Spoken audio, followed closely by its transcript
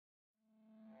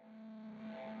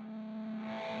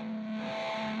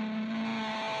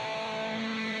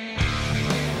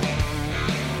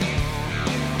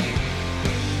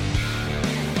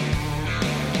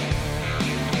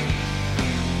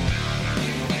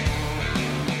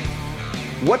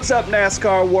What's up,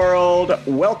 NASCAR world?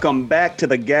 Welcome back to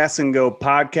the Gas and Go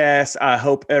podcast. I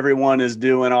hope everyone is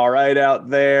doing all right out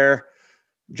there.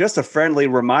 Just a friendly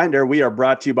reminder, we are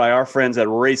brought to you by our friends at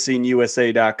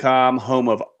RacingUSA.com, home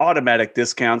of automatic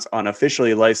discounts on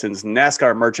officially licensed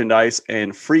NASCAR merchandise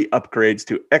and free upgrades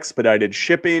to expedited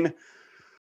shipping.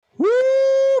 Woo,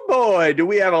 boy, do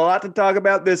we have a lot to talk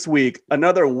about this week.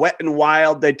 Another wet and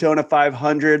wild Daytona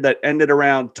 500 that ended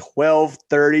around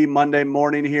 12:30 Monday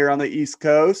morning here on the East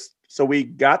Coast. So we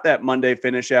got that Monday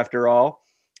finish after all.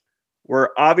 We're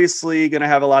obviously going to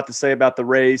have a lot to say about the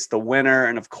race, the winner,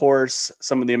 and of course,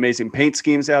 some of the amazing paint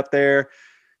schemes out there.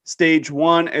 Stage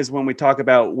one is when we talk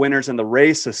about winners in the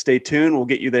race, so stay tuned. We'll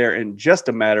get you there in just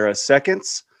a matter of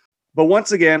seconds. But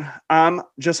once again, I'm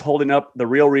just holding up the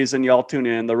real reason y'all tune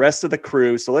in, the rest of the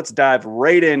crew. So let's dive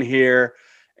right in here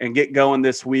and get going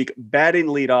this week. Batting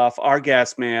leadoff, our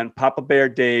gas man, Papa Bear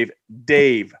Dave.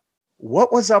 Dave,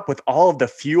 what was up with all of the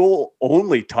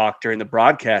fuel-only talk during the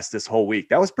broadcast this whole week?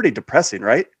 That was pretty depressing,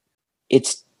 right?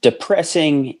 It's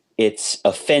depressing. It's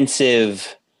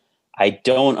offensive. I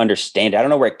don't understand. I don't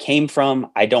know where it came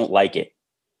from. I don't like it.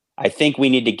 I think we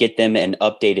need to get them an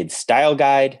updated style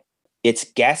guide. It's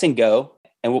gas and go,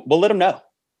 and we'll let them know.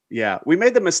 Yeah, we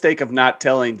made the mistake of not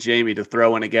telling Jamie to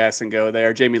throw in a gas and go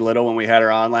there, Jamie Little, when we had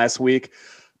her on last week.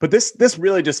 But this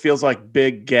really just feels like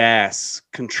big gas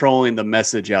controlling the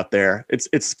message out there.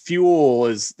 It's fuel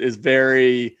is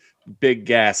very big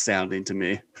gas sounding to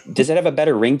me. Does it have a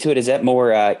better ring to it? Is that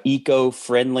more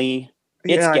eco-friendly?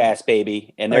 It's gas,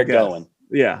 baby, and they're going.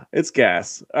 Yeah, it's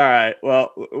gas. All right,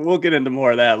 well, we'll get into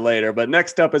more of that later. But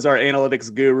next up is our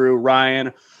analytics guru,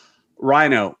 Ryan.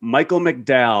 Rhino, Michael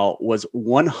McDowell was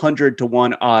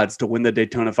 100-1 odds to win the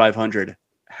Daytona 500.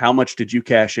 How much did you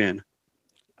cash in?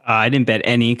 I didn't bet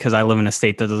any because I live in a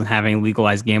state that doesn't have any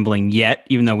legalized gambling yet,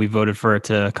 even though we voted for it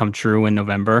to come true in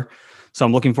November. So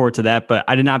I'm looking forward to that. But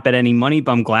I did not bet any money,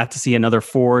 but I'm glad to see another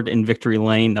Ford in victory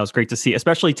lane. That was great to see,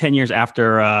 especially 10 years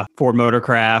after Ford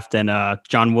Motorcraft and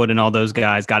John Wood and all those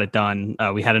guys got it done.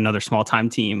 We had another small-time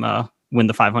team win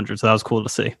the 500, so that was cool to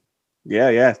see.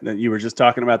 Yeah. You were just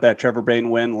talking about that Trevor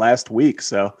Bayne win last week,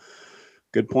 so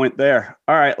good point there.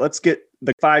 All right, let's get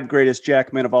the 5 greatest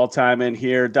jackmen of all time in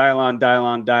here. Dylon.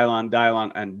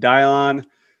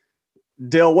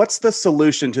 Dill, what's the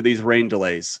solution to these rain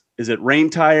delays? Is it rain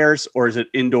tires or is it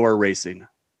indoor racing?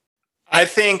 I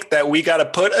think that we got to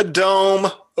put a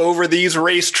dome over these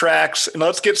racetracks and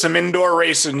let's get some indoor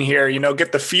racing here. You know,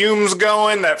 get the fumes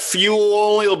going. That fuel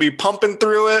only will be pumping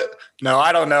through it. No,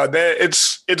 I don't know.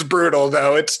 It's brutal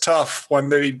though. It's tough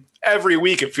when every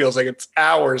week it feels like it's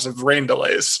hours of rain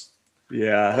delays.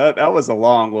 Yeah, that was a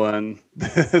long one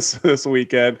this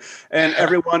weekend. And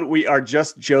everyone, we are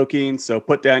just joking. So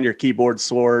put down your keyboard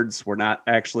swords. We're not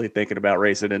actually thinking about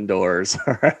racing indoors.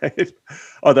 All right.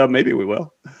 Although maybe we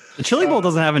will. The Chili Bowl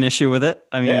doesn't have an issue with it.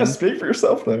 I mean, yeah, speak for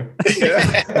yourself there.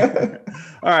 Yeah.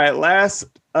 All right. Last,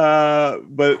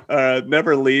 but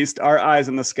never least, our eyes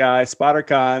in the sky, spotter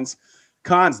cons.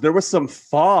 There was some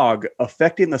fog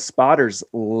affecting the spotters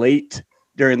late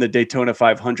during the Daytona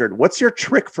 500. What's your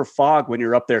trick for fog when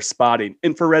you're up there spotting?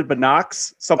 Infrared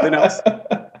binocs? Something else?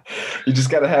 You just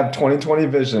got to have 20/20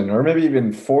 vision, or maybe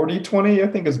even 40/20. I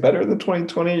think is better than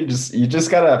 20/20. You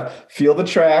just got to feel the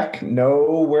track,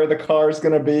 know where the car is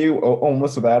going to be,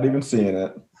 almost without even seeing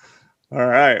it. All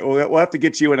right. We'll have to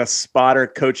get you in a spotter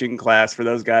coaching class for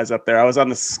those guys up there. I was on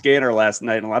the scanner last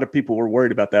night, and a lot of people were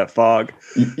worried about that fog.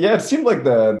 Yeah, it seemed like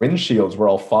the windshields were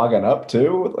all fogging up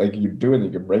too. Like you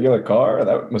doing your regular car.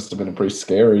 That must have been a pretty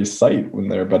scary sight when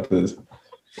they're about to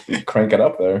crank it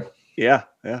up there. Yeah,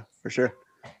 for sure.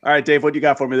 All right, Dave, what do you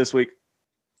got for me this week?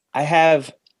 I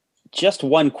have just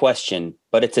one question,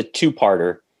 but it's a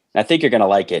two-parter. And I think you're going to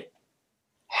like it.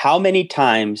 How many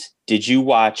times did you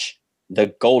watch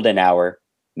the Golden Hour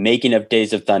making of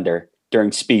Days of Thunder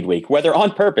during Speed Week, whether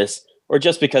on purpose or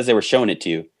just because they were showing it to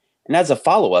you? And as a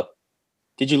follow-up,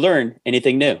 did you learn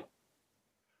anything new?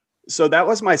 So that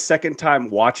was my second time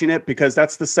watching it because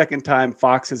that's the second time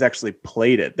Fox has actually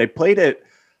played it. They played it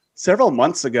several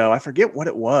months ago. I forget what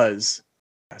it was.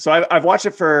 So I've watched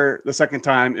it for the second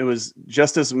time. It was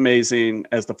just as amazing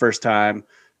as the first time.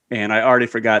 And I already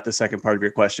forgot the second part of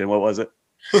your question. What was it?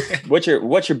 What's your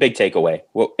big takeaway?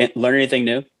 Learn anything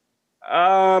new?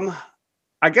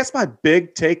 I guess my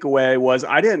big takeaway was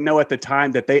I didn't know at the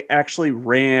time that they actually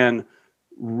ran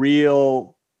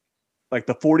real, like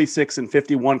the 46 and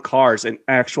 51 cars in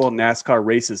actual NASCAR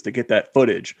races to get that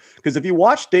footage. Because if you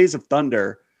watch Days of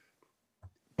Thunder,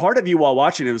 part of you while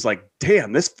watching it was like,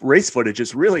 damn, this race footage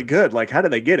is really good. Like, how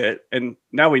did they get it? And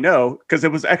now we know because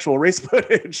it was actual race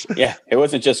footage. Yeah, it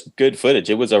wasn't just good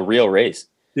footage. It was a real race.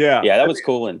 Yeah. Yeah, that was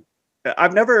cool. And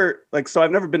I've never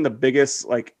been the biggest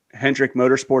like Hendrick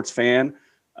Motorsports fan,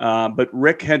 but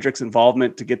Rick Hendrick's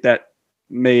involvement to get that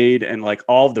made and like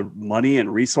all the money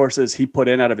and resources he put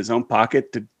in out of his own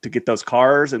pocket to get those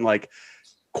cars and like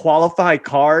qualify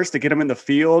cars to get them in the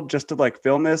field just to like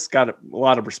film this, got a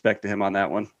lot of respect to him on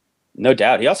that one. no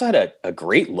doubt. He also had a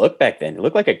great look back then. He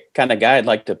looked like a kind of guy I'd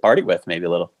like to party with, maybe a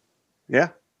little. Yeah.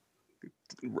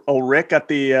 Old Rick at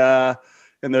the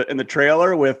in the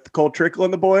trailer with Cole Trickle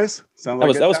and the boys. That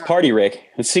was party Rick.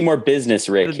 Let's see more business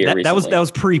Rick here. That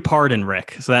was pre-pardon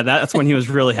Rick. So that's when he was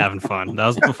really having fun. That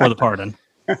was before the pardon.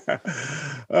 All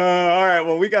right.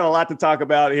 Well, we got a lot to talk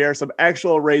about here. Some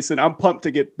actual racing. I'm pumped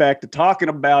to get back to talking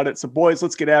about it. So, boys,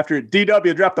 let's get after it.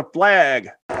 DW, drop the flag.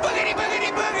 Boogity,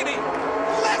 boogity, boogity.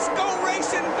 Let's go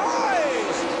racing,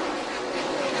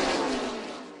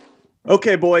 boys.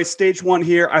 Okay, boys, stage one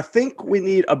here. I think we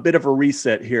need a bit of a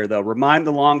reset here, though. Remind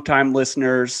the longtime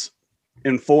listeners,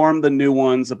 inform the new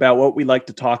ones about what we like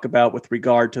to talk about with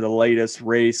regard to the latest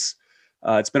race.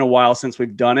 It's been a while since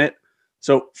we've done it.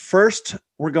 So first,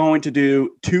 we're going to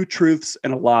do 2 truths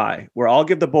and a lie, where I'll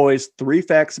give the boys 3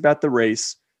 facts about the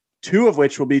race, 2 of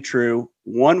which will be true,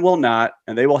 1 will not,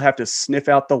 and they will have to sniff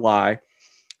out the lie.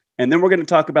 And then we're going to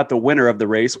talk about the winner of the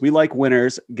race. We like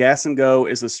winners. Gas and Go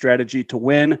is the strategy to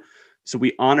win. So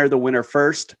we honor the winner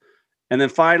first. And then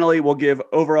finally, we'll give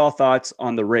overall thoughts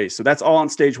on the race. So that's all on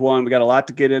stage 1. We got a lot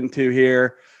to get into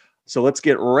here. So let's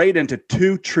get right into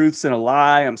 2 truths and a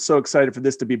lie. I'm so excited for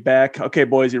this to be back. Okay,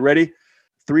 boys, you ready?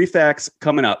 3 facts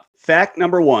coming up. Fact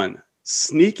number 1,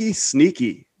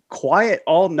 sneaky, quiet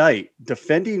all night.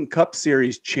 Defending Cup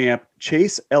Series champ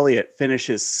Chase Elliott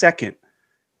finishes second,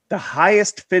 the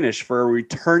highest finish for a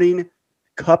returning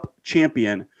Cup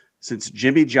champion since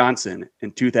Jimmy Johnson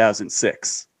in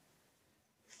 2006.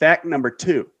 Fact number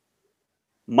 2,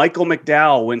 Michael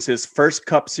McDowell wins his first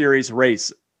Cup Series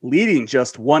race, leading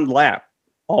just 1 lap,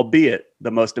 albeit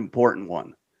the most important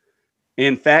one.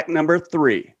 And fact number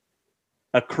 3,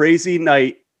 a crazy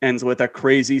night ends with a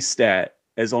crazy stat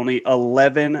as only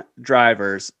 11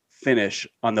 drivers finish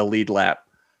on the lead lap.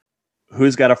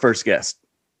 Who's got a first guess?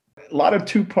 A lot of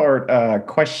 2-part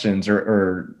questions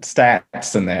or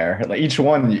stats in there. Like each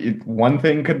one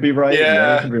thing could be right, and the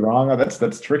other could be wrong. Oh,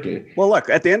 that's tricky. Well, look,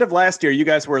 at the end of last year, you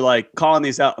guys were like calling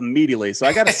these out immediately, so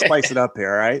I got to spice it up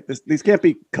here. All right, these can't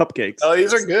be cupcakes. Oh,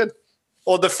 these are good.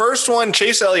 Well, the first one,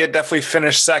 Chase Elliott definitely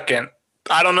finished second.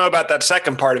 I don't know about that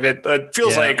second part of it, but it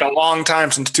feels like a long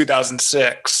time since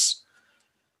 2006.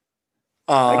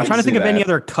 I'm trying to think of any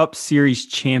other Cup Series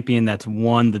champion that's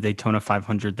won the Daytona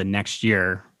 500 the next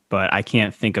year, but I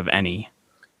can't think of any.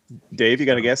 Dave, you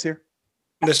got a guess here?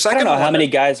 The second I don't know how many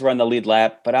guys were on the lead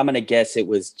lap, but I'm going to guess it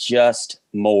was just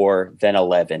more than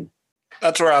 11.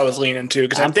 That's where I was leaning to,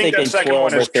 because I I'm think that thinking second 12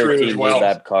 one or is true 13 as lead well.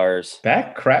 lap cars.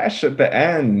 That crash at the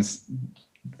ends,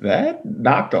 that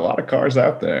knocked a lot of cars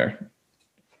out there.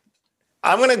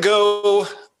 I'm going to go.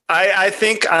 I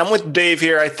think I'm with Dave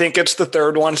here. I think it's the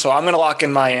third one, so I'm going to lock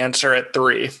in my answer at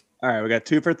 3. All right, we got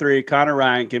 2 for 3. Connor,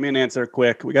 Ryan, give me an answer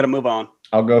quick. We got to move on.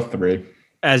 I'll go 3.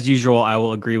 As usual, I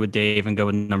will agree with Dave and go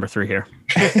with number 3 here.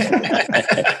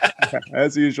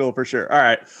 As usual, for sure. All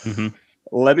right. Mm-hmm.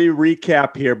 Let me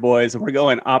recap here, boys. We're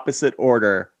going opposite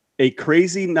order. A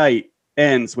crazy night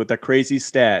ends with a crazy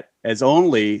stat as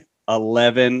only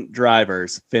 11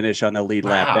 drivers finish on the lead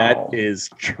lap. That is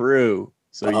true.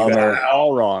 So you guys are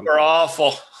all wrong. We're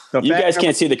awful. So You guys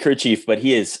can't see the crew chief, but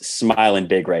he is smiling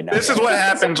big right now. This is what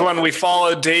happens when we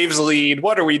follow Dave's lead.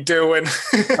 What are we doing?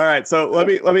 All right. So let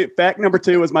me. Fact number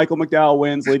 2 was Michael McDowell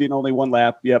wins, leading only 1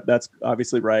 lap. Yep, that's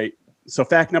obviously right. So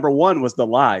fact number 1 was the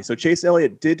lie. So Chase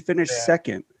Elliott did finish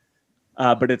second,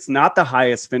 but it's not the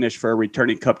highest finish for a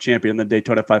returning Cup champion in the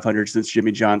Daytona 500 since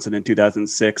Jimmy Johnson in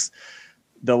 2006.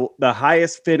 The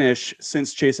highest finish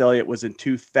since Chase Elliott was in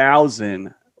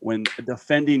 2000 when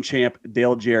defending champ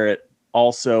Dale Jarrett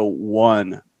also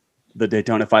won the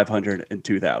Daytona 500 in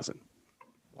 2000.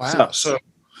 Wow. So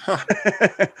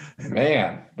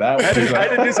Man, that I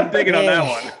had to do some digging on that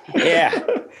one. Yeah.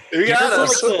 you got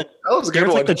us. That was a good It's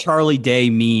one. like the Charlie Day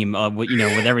meme of, with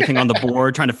everything on the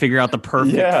board, trying to figure out the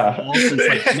perfect false.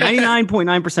 It's like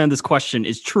 99.9% of this question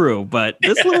is true, but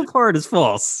this little part is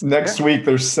false. Next week,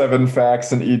 there's 7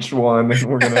 facts in each one, and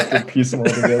we're going to have to piece them all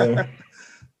together.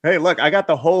 Hey, look, I got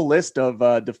the whole list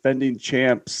of defending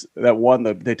champs that won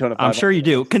the Daytona 500. I'm sure you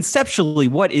do. Conceptually,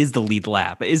 what is the lead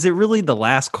lap? Is it really the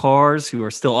last cars who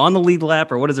are still on the lead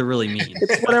lap, or what does it really mean?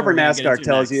 It's whatever That's what we're gonna get NASCAR into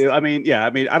tells next. you.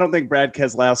 I mean, I don't think Brad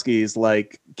Keselowski is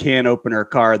like can opener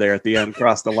car there at the end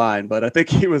cross the line, but I think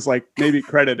he was like maybe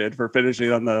credited for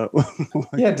finishing on the.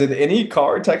 Yeah, did any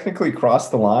car technically cross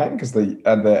the line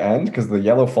at the end because the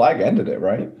yellow flag ended it,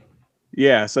 right?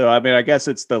 Yeah, so I mean, I guess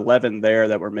it's the 11 there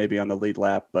that were maybe on the lead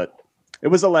lap, but it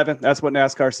was 11. That's what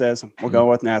NASCAR says. We're going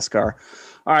with NASCAR.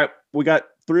 All right, we got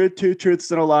through 2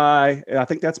 truths and a lie. I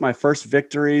think that's my first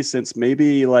victory since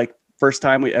maybe like first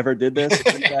time we ever did this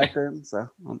back then. So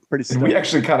I'm pretty stoked. We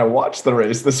actually kind of watched the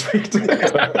race this week too.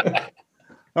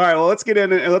 All right, well, let's get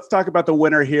in and let's talk about the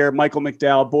winner here, Michael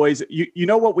McDowell. Boys, you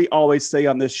know what we always say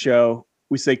on this show?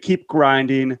 We say keep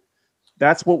grinding.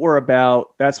 That's what we're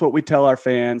about. That's what we tell our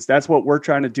fans. That's what we're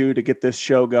trying to do to get this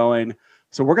show going.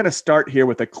 So we're going to start here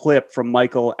with a clip from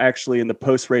Michael actually in the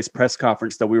post-race press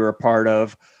conference that we were a part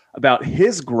of about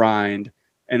his grind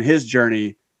and his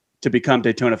journey to become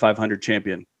Daytona 500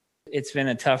 champion. It's been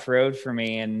a tough road for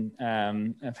me, and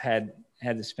I've had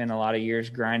to spend a lot of years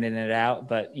grinding it out.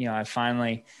 But, I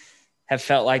finally have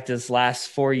felt like this last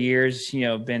 4 years,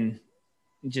 been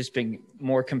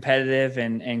more competitive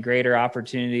and greater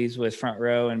opportunities with Front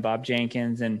Row and Bob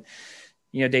Jenkins. And,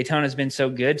 Daytona's been so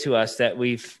good to us that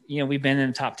we've been in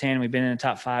the top 10, we've been in the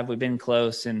top 5, we've been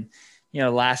close. And,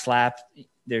 last lap,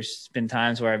 there's been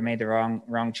times where I've made the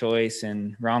wrong choice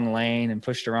and wrong lane and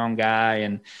pushed the wrong guy.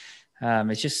 And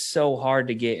it's just so hard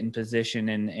to get in position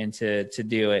and to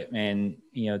do it. And,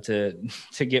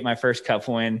 to get my first Cup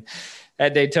win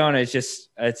at Daytona, it's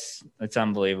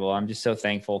unbelievable. I'm just so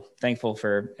thankful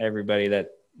for everybody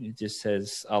that just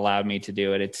has allowed me to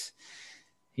do it.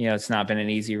 It's not been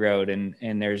an easy road,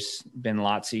 and there's been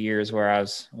lots of years where I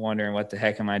was wondering what the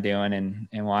heck am I doing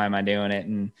and why am I doing it?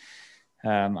 And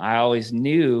I always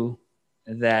knew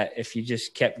that if you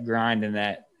just kept grinding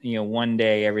that, one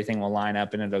day everything will line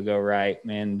up and it'll go right.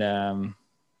 And,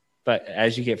 but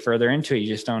as you get further into it, you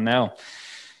just don't know.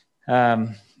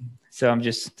 So I'm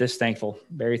just thankful,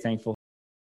 very thankful.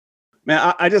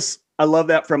 Man, I love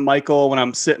that from Michael when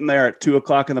I'm sitting there at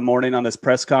 2:00 in the morning on this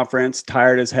press conference,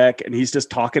 tired as heck. And he's just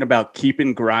talking about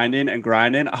keeping grinding and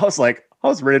grinding. I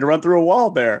was ready to run through a wall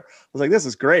there. I was like, this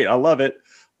is great. I love it.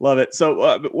 Love it.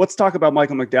 So let's talk about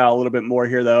Michael McDowell a little bit more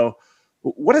here, though.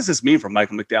 What does this mean for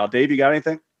Michael McDowell? Dave, you got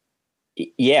anything?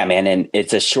 Yeah, man. And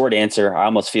it's a short answer. I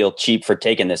almost feel cheap for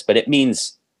taking this, but it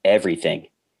means everything.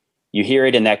 You hear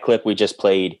it in that clip we just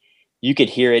played. You could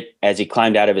hear it as he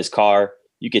climbed out of his car.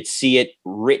 You could see it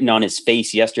written on his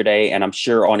face yesterday, and I'm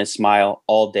sure on his smile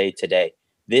all day today.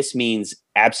 This means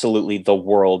absolutely the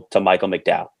world to Michael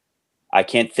McDowell. I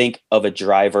can't think of a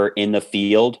driver in the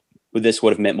field who this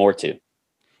would have meant more to.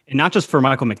 And not just for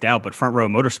Michael McDowell, but Front Row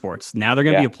Motorsports. Now they're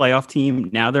going to be a playoff team.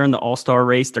 Now they're in the All-Star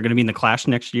race. They're going to be in the Clash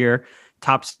next year.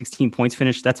 Top 16 points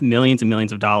finish. That's millions and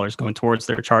millions of dollars going towards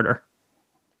their charter.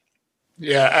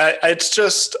 Yeah, it's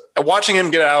just watching him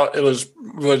get out. It was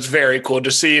very cool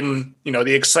just seeing,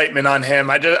 the excitement on him.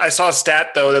 I saw a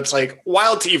stat though that's like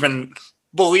wild to even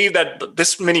believe that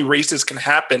this many races can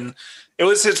happen. It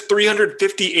was his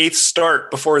 358th start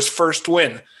before his first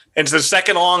win, and it's the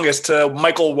second longest to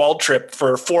Michael Waltrip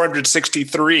for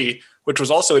 463, which was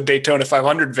also a Daytona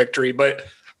 500 victory. But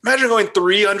imagine going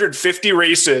 350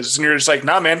 races and you're just like,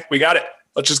 nah, man, we got it.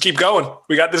 Let's just keep going.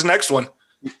 We got this next one.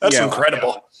 That's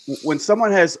incredible. When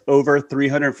someone has over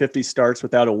 350 starts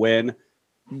without a win,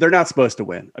 they're not supposed to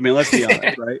win. I mean, let's be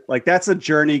honest, right? Like that's a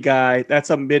journey guy. That's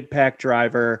a mid-pack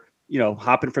driver,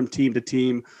 hopping from team to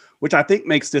team, which I think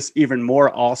makes this even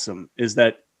more awesome is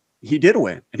that he did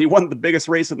win and he won the biggest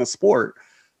race in the sport.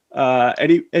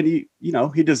 And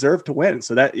he deserved to win.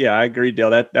 So I agree,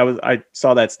 Dale. I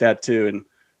saw that stat too. And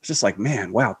it's just like,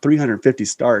 man, wow, 350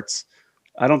 starts.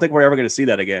 I don't think we're ever going to see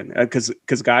that again because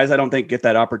guys, I don't think get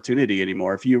that opportunity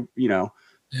anymore. If you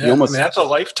that's a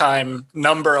lifetime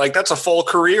number. Like that's a full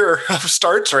career of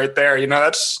starts right there.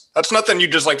 That's nothing you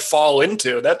just like fall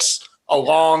into. That's a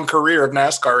long career of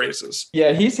NASCAR races.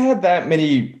 Yeah, he's had that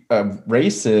many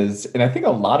races, and I think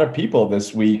a lot of people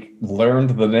this week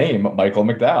learned the name Michael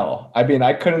McDowell. I mean,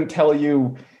 I couldn't tell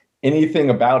you anything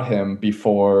about him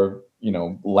before,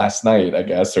 last night, I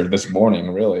guess, or this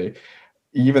morning, really.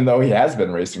 Even though he has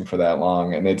been racing for that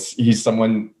long, and he's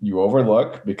someone you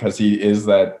overlook because he is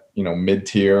that,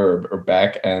 mid-tier or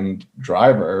back-end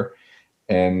driver,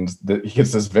 and he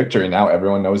gets this victory. Now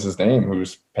everyone knows his name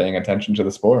who's paying attention to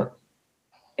the sport.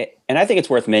 And I think it's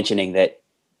worth mentioning that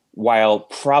while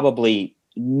probably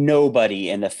nobody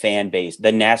in the fan base,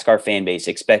 the NASCAR fan base,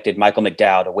 expected Michael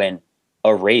McDowell to win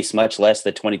a race, much less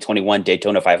the 2021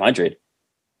 Daytona 500,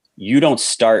 you don't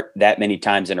start that many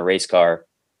times in a race car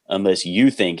unless you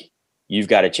think you've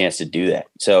got a chance to do that.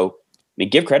 So,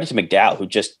 give credit to McDowell, who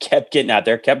just kept getting out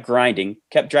there, kept grinding,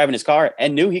 kept driving his car,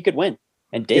 and knew he could win.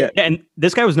 And Dave, Yeah, and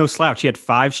this guy was no slouch. He had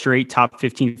 5 straight top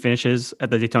 15 finishes at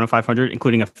the Daytona 500,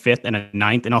 including a 5th and a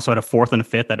 9th, and also had a 4th and a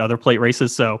 5th at other plate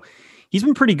races. So he's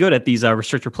been pretty good at these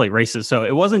restrictor plate races. So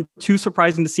it wasn't too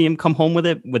surprising to see him come home with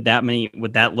it with that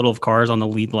little of cars on the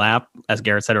lead lap, as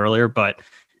Garrett said earlier. But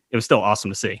it was still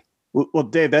awesome to see. Well,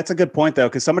 Dave, that's a good point though,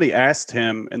 because somebody asked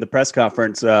him in the press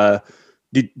conference,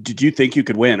 "Did you think you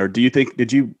could win, or did you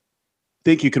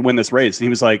think you could win this race?" And he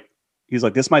was like,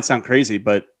 "This might sound crazy,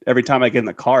 but every time I get in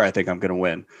the car, I think I'm going to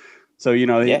win." So,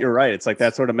 you're right. It's like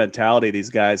that sort of mentality these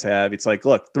guys have. It's like,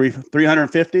 look,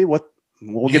 350, we'll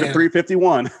get a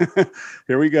 351.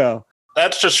 Here we go.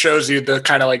 That just shows you the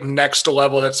kind of like next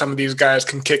level that some of these guys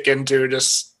can kick into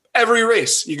just every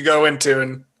race you can go into.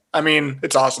 And I mean,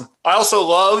 it's awesome. I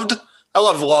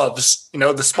love Love's,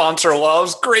 the sponsor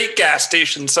Love's, great gas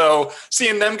station. So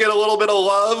seeing them get a little bit of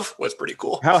love was pretty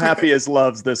cool. How happy is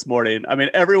Love's this morning? I mean,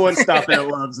 everyone's stopping at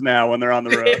Love's now when they're on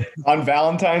the road. On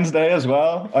Valentine's Day as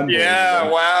well. Yeah,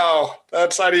 wow.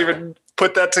 That's not even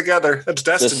put that together. That's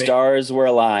destiny. the stars were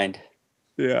aligned.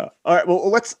 Yeah. All right. Well,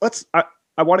 let's.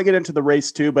 I want to get into the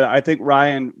race too, but I think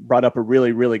Ryan brought up a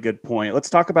really, really good point. Let's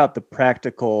talk about the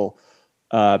practical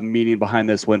meaning behind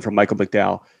this win from Michael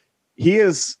McDowell. He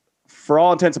is, for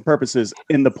all intents and purposes,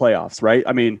 in the playoffs, right?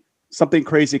 I mean, something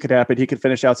crazy could happen. He could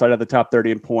finish outside of the top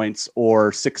 30 in points,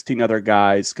 or 16 other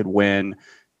guys could win,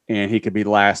 and he could be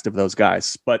last of those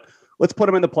guys. But let's put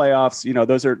him in the playoffs.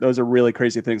 Those are really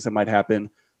crazy things that might happen.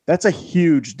 That's a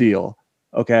huge deal.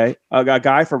 Okay. A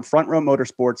guy from Front Row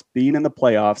Motorsports being in the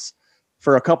playoffs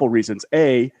for a couple reasons.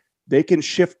 A, they can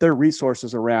shift their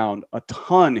resources around a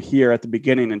ton here at the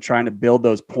beginning and trying to build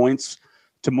those points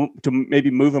to maybe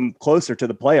move them closer to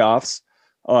the playoffs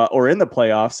or in the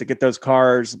playoffs to get those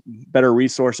cars better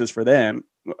resources for them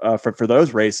for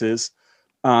those races.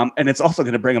 And it's also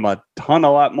going to bring them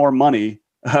a lot more money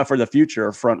for the future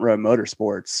of Front Row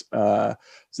Motorsports.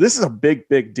 So this is a big,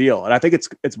 big deal. And I think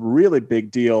it's really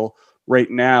big deal right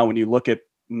now when you look at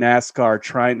NASCAR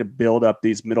trying to build up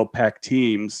these middle pack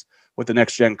teams with the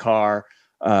next gen car,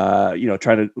 trying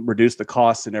to reduce the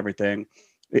costs and everything.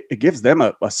 It gives them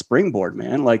a springboard,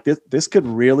 man. Like this could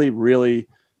really, really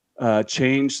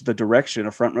change the direction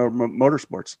of Front Row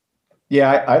Motorsports. Yeah,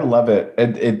 I love it.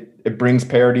 It brings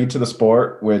parity to the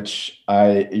sport, which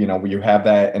you have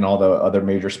that in all the other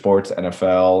major sports,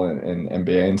 NFL and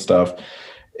NBA and stuff,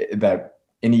 that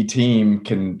any team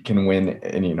can win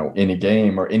any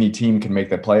game, or any team can make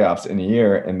the playoffs in a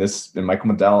year. And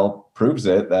Michael McDowell proves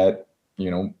it, that,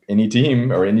 any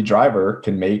team or any driver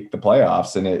can make the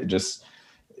playoffs. And it just,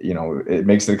 it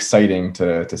makes it exciting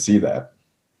to see that.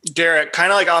 Garrett,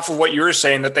 kind of like off of what you were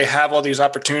saying, that they have all these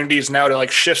opportunities now to like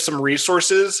shift some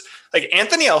resources. Like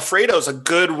Anthony Alfredo is a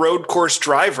good road course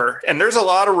driver, and there's a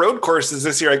lot of road courses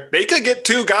this year. Like they could get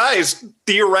 2 guys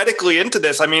theoretically into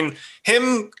this. I mean,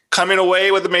 him coming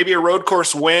away with maybe a road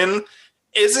course win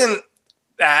isn't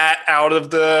that out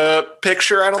of the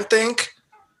picture, I don't think.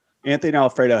 Anthony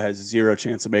Alfredo has 0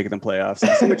 chance of making the playoffs.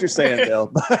 I see what you're saying,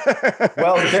 Bill.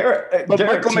 Well, but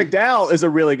Michael McDowell is a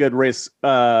really good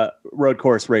road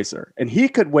course racer, and he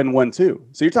could win one too.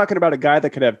 So you're talking about a guy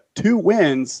that could have 2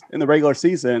 wins in the regular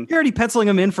season. You're already penciling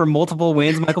him in for multiple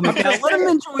wins, Michael McDowell. Let him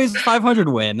enjoy his 500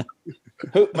 win.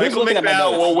 Michael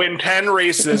McDowell will win 10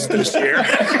 races this year.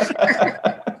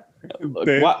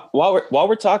 While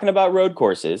we're talking about road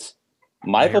courses,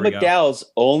 Michael McDowell's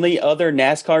only other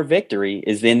NASCAR victory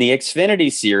is in the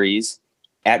Xfinity Series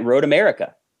at Road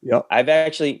America. Yep.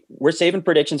 We're saving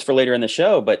predictions for later in the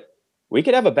show, but we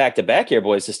could have a back-to-back here,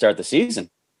 boys, to start the season.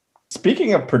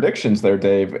 Speaking of predictions there,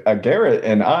 Dave, Garrett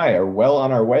and I are well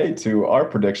on our way to our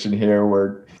prediction here,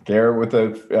 where Garrett with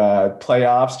the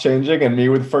playoffs changing and me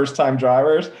with first-time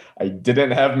drivers. I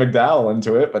didn't have McDowell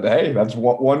into it, but hey, that's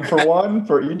 1 for 1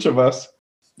 for each of us.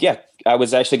 Yeah, I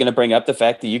was actually going to bring up the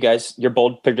fact that you guys, your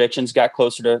bold predictions got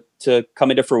closer to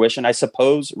coming to fruition. I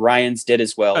suppose Ryan's did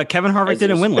as well. Kevin Harvick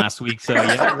didn't win last week, so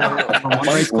yeah, we're 1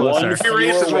 race closer. Every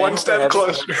race is 1 step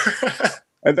closer.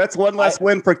 And that's one less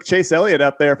win for Chase Elliott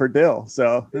up there for Dill.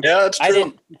 So yeah, that's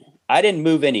true. I didn't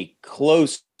move any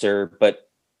closer, but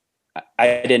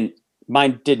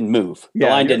mine didn't move. The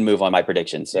line didn't move on my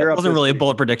predictions. So. It wasn't really a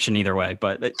bold prediction either way,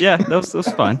 but yeah, that was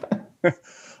fun.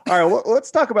 All right, well,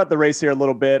 let's talk about the race here a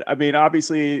little bit. I mean,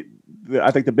 obviously, I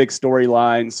think the big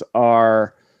storylines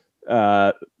are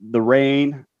the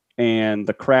rain and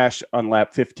the crash on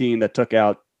lap 15 that took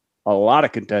out a lot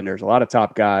of contenders, a lot of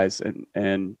top guys,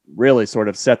 and really sort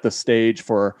of set the stage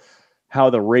for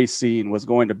how the race scene was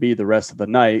going to be the rest of the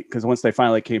night. Because once they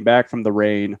finally came back from the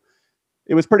rain,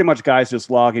 it was pretty much guys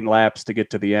just logging laps to get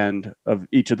to the end of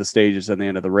each of the stages and the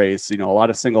end of the race. A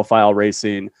lot of single file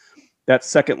racing. that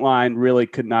second line really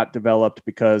could not develop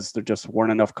because there just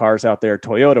weren't enough cars out there.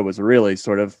 Toyota was really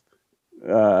sort of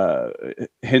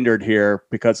hindered here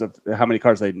because of how many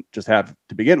cars they just have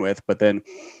to begin with, but then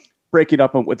breaking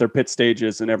up with their pit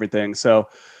stages and everything. So,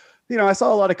 I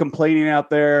saw a lot of complaining out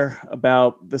there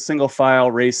about the single file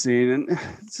racing, and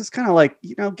it's just kind of like,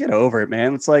 get over it,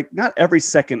 man. It's like not every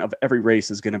second of every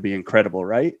race is going to be incredible,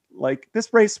 right? Like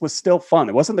this race was still fun.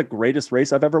 It wasn't the greatest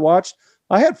race I've ever watched.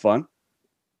 I had fun.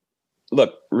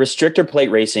 Look, restrictor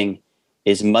plate racing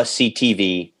is must-see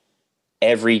TV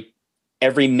every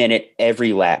minute,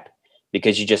 every lap,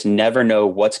 because you just never know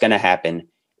what's going to happen.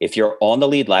 If you're on the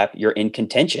lead lap, you're in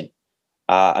contention.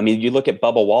 You look at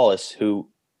Bubba Wallace, who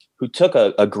took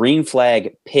a green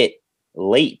flag pit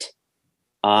late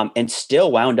and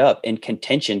still wound up in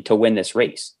contention to win this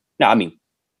race. Now,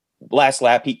 last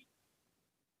lap,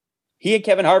 he and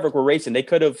Kevin Harvick were racing. They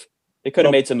could have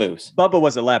made some moves. Bubba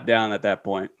was a lap down at that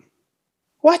point.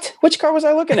 What? Which car was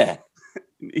I looking at?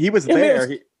 He was there.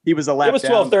 He was a lap down.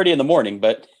 It was 12:30 in the morning,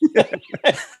 but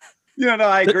no,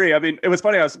 I agree. It was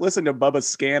funny. I was listening to Bubba's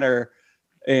scanner,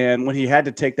 and when he had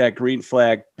to take that green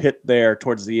flag pit there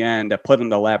towards the end that put him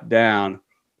the lap down,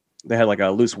 they had like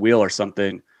a loose wheel or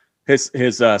something. His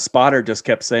spotter just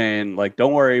kept saying, like,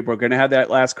 "Don't worry, we're gonna have that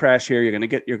last crash here.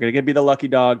 You're gonna be the lucky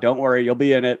dog. Don't worry, you'll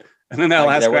be in it." And then that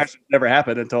last crash never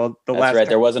happened until the last. That's right.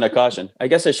 There wasn't a caution. I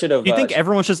guess I should have. Do you think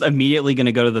everyone's just immediately going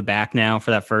to go to the back now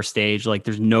for that first stage? Like,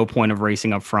 there's no point of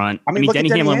racing up front. Denny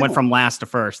Hamlin went from last to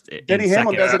first. Denny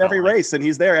Hamlin does it every race, and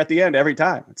he's there at the end every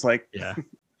time. It's like, yeah.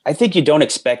 I think you don't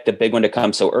expect the big one to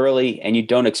come so early, and you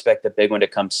don't expect the big one to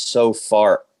come so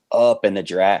far up in the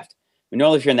draft.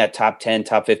 Normally, if you're in that top 10,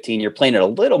 top 15, you're playing it a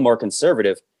little more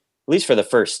conservative, at least for the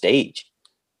first stage.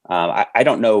 I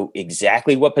don't know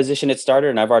exactly what position it started,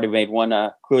 and I've already made one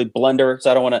clearly blunder, so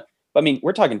I don't want to.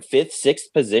 We're talking 5th,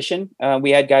 6th position.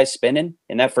 We had guys spinning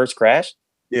in that first crash.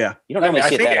 Yeah, you don't normally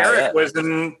see that.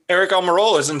 Eric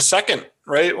Almirola is in second,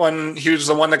 right? When he was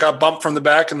the one that got bumped from the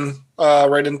back and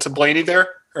right into Blaney there,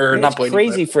 or not Blaney. It's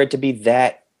crazy for it to be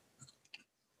that.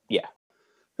 Yeah.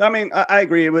 I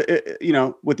agree with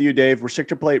you, Dave.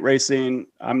 Restrictor plate racing,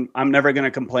 I'm never going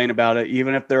to complain about it,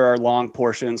 even if there are long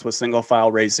portions with single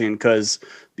file racing, because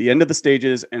the end of the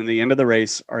stages and the end of the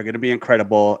race are going to be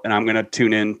incredible, and I'm going to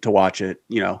tune in to watch it.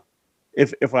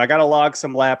 If I got to log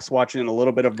some laps watching a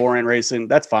little bit of boring racing,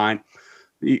 that's fine.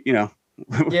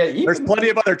 There's plenty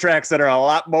of other tracks that are a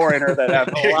lot boringer that have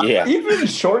a lot. Yeah. Even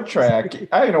short track.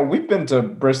 We've been to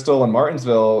Bristol and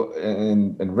Martinsville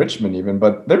and Richmond even,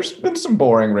 but there's been some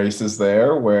boring races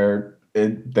there where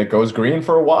that goes green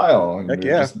for a while and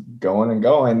you're just going and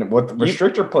going. With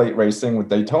restrictor plate racing with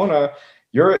Daytona,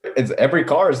 it's every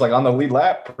car is like on the lead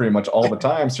lap pretty much all the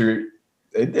time. So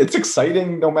it's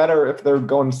exciting no matter if they're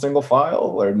going single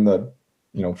file or in the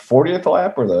 40th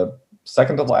lap or the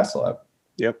second to last lap.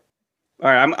 Yep. All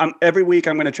right, I'm every week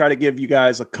I'm going to try to give you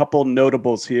guys a couple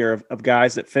notables here of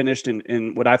guys that finished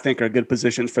in what I think are good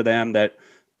positions for them that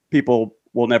people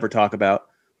will never talk about.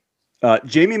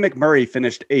 Jamie McMurray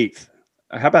finished 8th.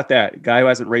 How about that? Guy who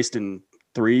hasn't raced in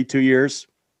 2 years.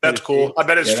 That's cool. I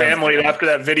bet his family after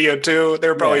that video too, they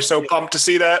were probably so pumped to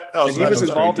see that. He was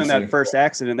involved in that first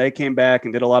accident. They came back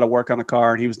and did a lot of work on the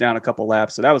car, and he was down a couple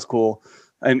laps, so that was cool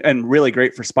and really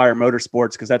great for Spire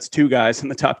Motorsports because that's 2 guys in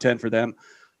the top 10 for them.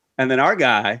 And then our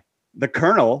guy, the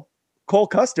Colonel, Cole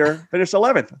Custer, finished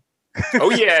 11th. Oh,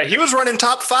 yeah. He was running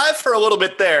top 5 for a little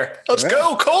bit there. Let's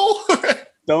go, Cole.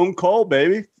 Stone Cold,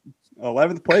 baby.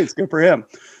 11th place. Good for him.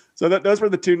 So those were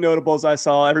the 2 notables I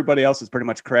saw. Everybody else has pretty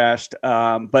much crashed.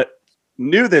 But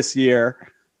new this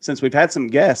year, since we've had some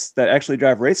guests that actually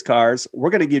drive race cars, we're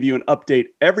going to give you an update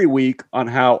every week on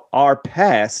how our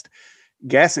past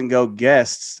Gas and Go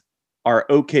guests, our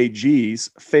OKGs,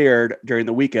 fared during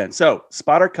the weekend. So,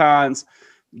 Spotter Cons,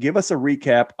 give us a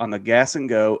recap on the Gas and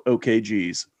Go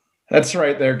OKGs. That's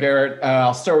right there, Garrett.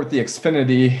 I'll start with the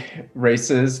Xfinity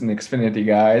races and the Xfinity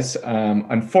guys.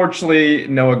 Unfortunately,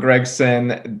 Noah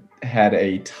Gragson had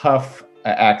a tough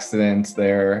accident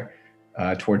there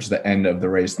towards the end of the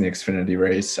race in the Xfinity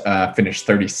race. Finished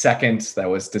 32nd. That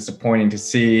was disappointing to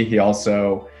see. He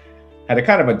also had a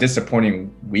kind of a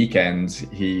disappointing weekend.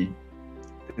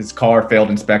 His car failed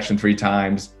inspection 3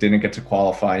 times, didn't get to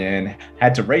qualify in,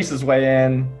 had to race his way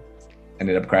in,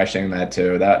 ended up crashing that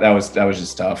too. That was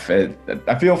just tough.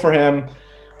 I feel for him.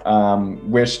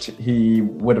 Wished he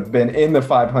would have been in the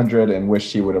 500 and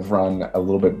wished he would have run a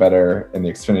little bit better in the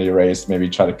Xfinity race, maybe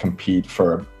try to compete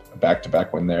for a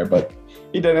back-to-back win there, but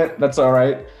he didn't. That's all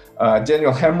right.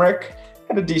 Daniel Hemrick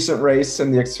had a decent race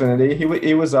in the Xfinity.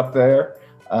 He was up there,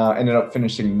 ended up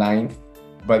finishing 9th.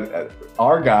 But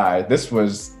our guy, this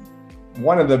was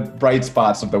one of the bright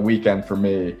spots of the weekend for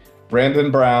me.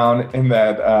 Brandon Brown in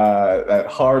that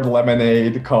hard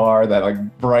lemonade car, that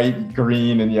like bright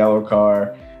green and yellow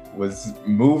car, was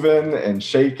moving and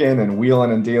shaking and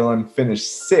wheeling and dealing.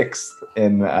 Finished 6th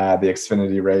in the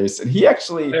Xfinity race, and he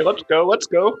actually let's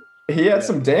go. He had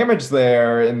some damage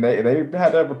there, and they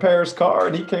had to repair his car,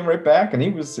 and he came right back, and he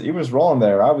was rolling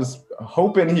there. I was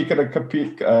hoping he could have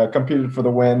competed for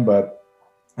the win, but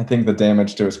I think the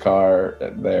damage to his car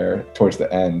there towards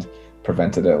the end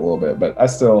prevented it a little bit. But I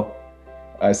still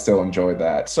enjoyed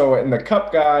that. So in the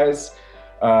Cup, guys,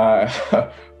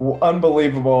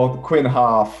 unbelievable Quinn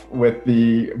Hoff with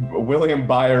the William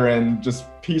Byron just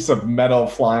piece of metal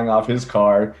flying off his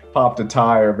car, popped a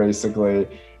tire basically.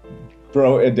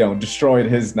 Destroyed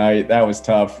his night. That was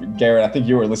tough. Garrett, I think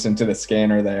you were listening to the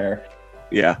scanner there.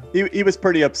 Yeah, he was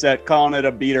pretty upset, calling it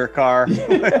a beater car,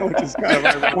 which is kind of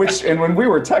ironic. And when we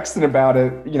were texting about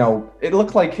it, it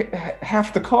looked like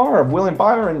half the car of William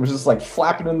Byron was just like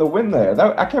flapping in the wind there.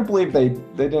 I can't believe they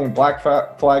didn't black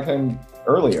flag him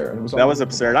earlier. That was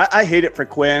absurd. I hate it for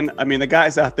Quinn. I mean, the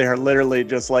guy's out there literally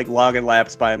just like logging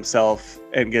laps by himself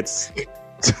and gets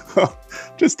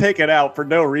just taken out for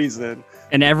no reason.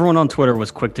 And everyone on Twitter was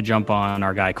quick to jump on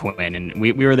our guy Quinn, and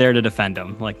we were there to defend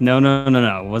him. Like, no,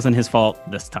 it wasn't his fault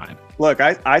this time. Look,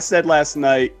 I said last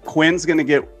night, Quinn's going to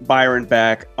get Byron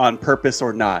back on purpose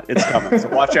or not. It's coming, so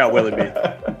watch out, Willie B.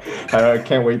 I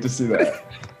can't wait to see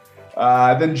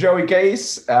that. Then Joey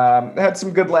Gase had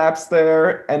some good laps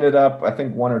there. Ended up, I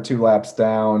think, 1 or 2 laps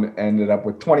down. Ended up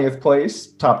with 20th place.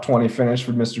 Top 20 finish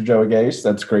for Mr. Joey Gase.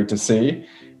 That's great to see.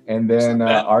 And then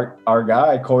our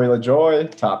guy, Corey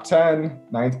LaJoie, top 10,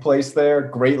 9th place there.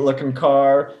 Great looking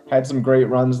car. Had some great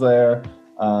runs there.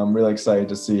 Really excited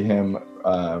to see him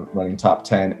running top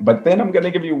 10. But then I'm going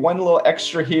to give you one little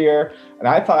extra here. And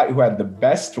I thought who had the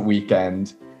best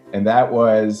weekend, and that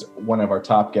was one of our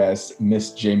top guests,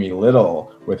 Miss Jamie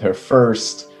Little, with her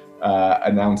first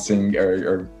announcing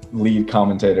or lead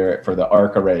commentator for the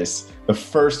ARCA race. The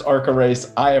first ARCA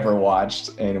race I ever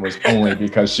watched, and it was only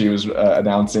because she was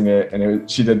announcing it,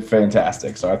 and she did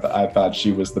fantastic. So I thought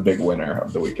she was the big winner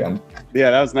of the weekend.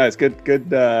 Yeah, that was nice. Good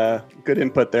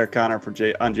input there, Connor,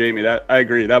 on Jamie. That I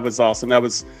agree. That was awesome.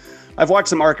 I've watched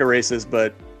some ARCA races,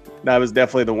 but that was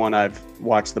definitely the one I've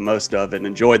watched the most of and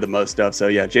enjoyed the most of. So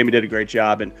yeah, Jamie did a great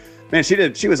job, and man,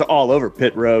 she was all over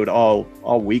pit road all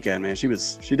weekend, man. She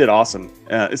did awesome,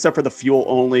 except for the fuel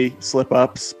only slip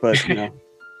ups, but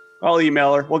I'll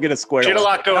email her. We'll get it squared. She had a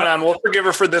lot going on. We'll forgive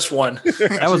her for this one.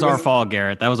 That was our fault,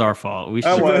 Garrett. That was our fault.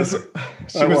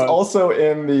 She was also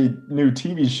in the new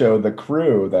TV show, The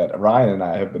Crew, that Ryan and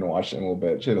I have been watching a little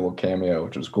bit. She had a little cameo,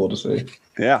 which was cool to see.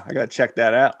 Yeah, I got to check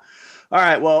that out. All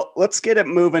right, well, let's get it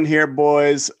moving here,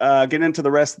 boys. Get into the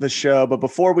rest of the show. But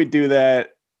before we do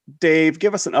that, Dave,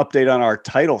 give us an update on our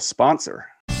title sponsor.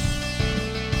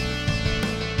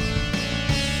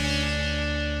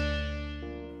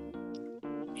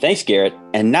 Thanks, Garrett.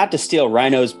 And not to steal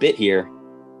Rhino's bit here,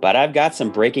 but I've got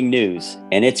some breaking news,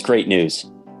 and it's great news.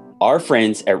 Our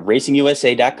friends at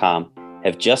RacingUSA.com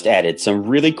have just added some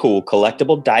really cool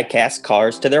collectible diecast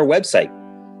cars to their website.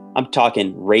 I'm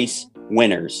talking race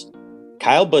winners.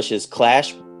 Kyle Busch's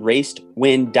Clash Raced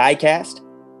Win diecast,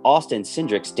 Austin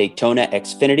Cindric's Daytona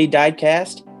Xfinity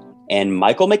diecast, and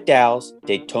Michael McDowell's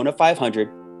Daytona 500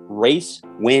 Race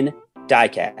Win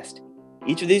diecast.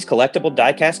 Each of these collectible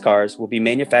diecast cars will be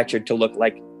manufactured to look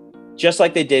just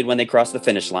like they did when they crossed the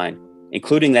finish line,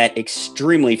 including that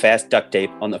extremely fast duct tape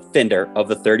on the fender of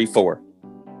the 34.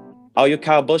 All you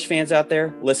Kyle Busch fans out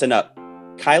there, listen up.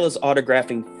 Kyle is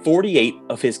autographing 48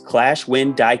 of his Clash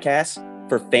Win diecasts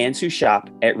for fans who shop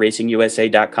at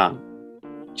RacingUSA.com.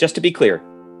 Just to be clear,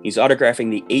 he's autographing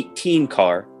the 18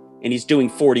 car, and he's doing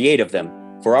 48 of them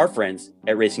for our friends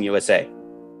at Racing USA.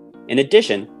 In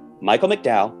addition, Michael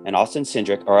McDowell and Austin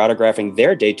Cindric are autographing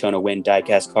their Daytona Win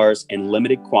diecast cars in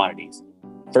limited quantities.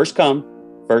 First come,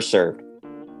 first served.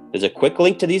 There's a quick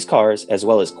link to these cars, as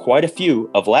well as quite a few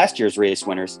of last year's race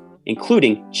winners,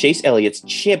 including Chase Elliott's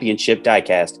championship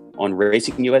diecast on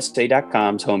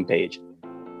RacingUSA.com's homepage.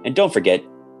 And don't forget,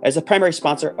 as a primary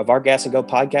sponsor of our Gas and Go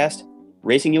podcast,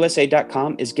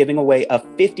 RacingUSA.com is giving away a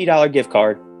 $50 gift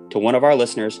card to one of our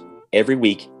listeners every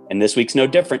week, and this week's no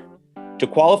different. To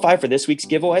qualify for this week's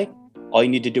giveaway, all you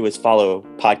need to do is follow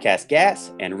Podcast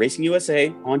Gas and Racing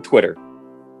USA on Twitter.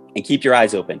 And keep your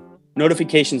eyes open.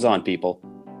 Notifications on, people.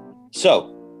 So,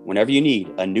 whenever you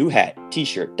need a new hat,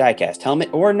 t-shirt, diecast, helmet,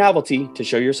 or a novelty to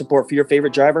show your support for your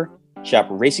favorite driver, shop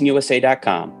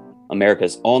RacingUSA.com,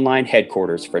 America's online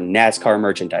headquarters for NASCAR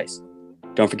merchandise.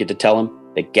 Don't forget to tell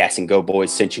them the Gas and Go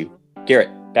boys sent you. Garrett,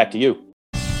 back to you.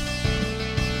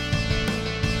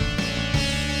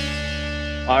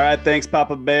 All right. Thanks,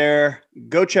 Papa Bear.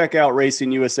 Go check out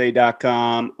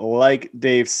racingusa.com. Like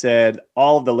Dave said,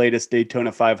 all of the latest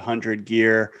Daytona 500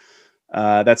 gear.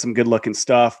 That's some good looking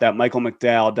stuff. That Michael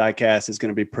McDowell diecast is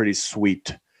going to be pretty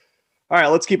sweet. All right,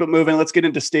 let's keep it moving. Let's get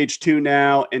into stage 2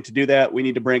 now. And to do that, we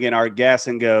need to bring in our Gas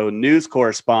and Go news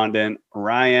correspondent,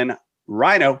 Ryan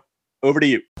Rhino. Over to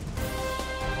you.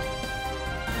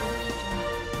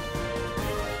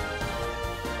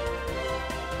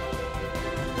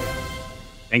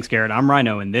 Thanks, Garrett. I'm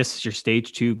Rhino, and this is your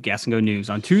Stage 2 Gas and Go news.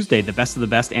 On Tuesday, the best of the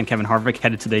best and Kevin Harvick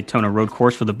headed to the Daytona road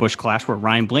course for the Busch Clash, where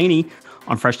Ryan Blaney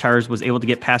on fresh tires was able to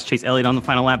get past Chase Elliott on the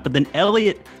final lap, but then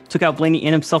Elliott took out Blaney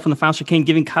and himself in the final chicane,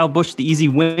 giving Kyle Busch the easy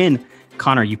win.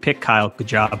 Connor, you picked Kyle. Good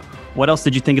job. What else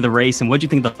did you think of the race, and what did you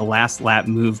think of the last lap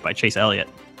move by Chase Elliott?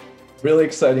 Really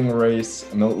exciting race.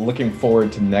 I'm looking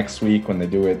forward to next week when they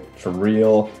do it for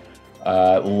real.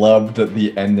 Loved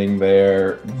the ending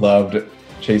there. Loved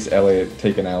Chase Elliott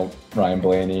taking out Ryan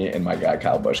Blaney, and my guy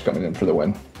Kyle Busch coming in for the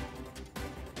win.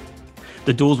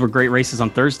 The duels were great races on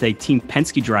Thursday. Team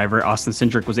Penske driver Austin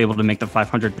Cindric was able to make the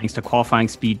 500 thanks to qualifying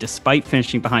speed despite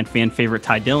finishing behind fan favorite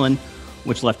Ty Dillon,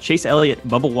 which left Chase Elliott,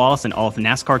 Bubba Wallace, and all of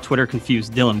NASCAR Twitter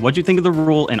confused. Dylan, what'd you think of the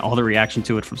rule and all the reaction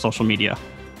to it from social media?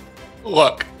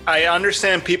 Look, I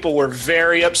understand people were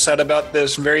very upset about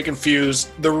this, very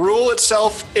confused. The rule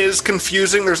itself is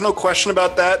confusing. There's no question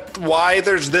about that. Why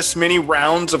there's this many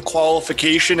rounds of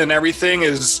qualification and everything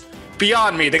is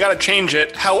beyond me. They got to change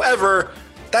it. However,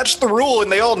 that's the rule,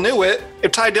 and they all knew it.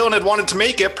 If Ty Dillon had wanted to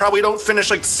make it, probably don't finish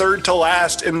like third to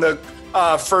last in the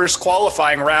first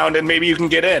qualifying round, and maybe you can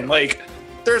get in. Like,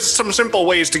 there's some simple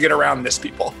ways to get around this,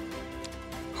 people.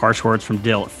 Harsh words from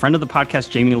Dill. Friend of the podcast,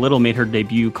 Jamie Little, made her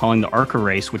debut calling the ARCA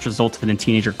race, which resulted in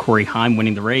teenager Corey Heim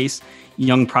winning the race.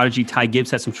 Young prodigy Ty Gibbs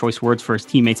had some choice words for his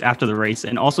teammates after the race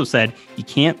and also said he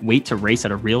can't wait to race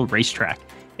at a real racetrack,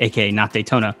 aka not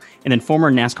Daytona. And then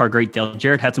former NASCAR great Dale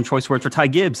Jarrett had some choice words for Ty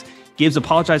Gibbs. Gibbs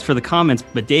apologized for the comments,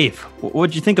 but Dave, what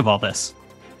did you think of all this?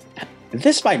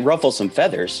 This might ruffle some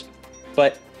feathers,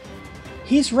 but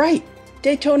he's right.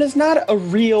 Daytona's not a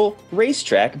real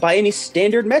racetrack by any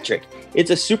standard metric. It's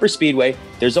a super speedway.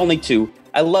 There's only 2.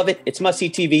 I love it. It's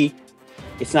must-see TV.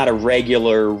 It's not a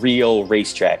regular, real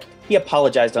racetrack. He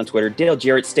apologized on Twitter. Dale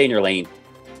Jarrett, stay in your lane.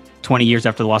 20 years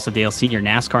after the loss of Dale Sr.,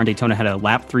 NASCAR and Daytona had a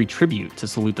lap 3 tribute to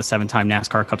salute the 7-time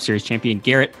NASCAR Cup Series champion.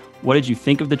 Garrett, what did you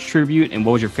think of the tribute, and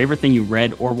what was your favorite thing you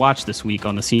read or watched this week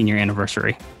on the senior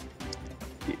anniversary?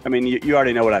 I mean, you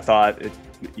already know what I thought.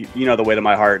 You know the weight of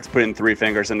my heart. It's putting 3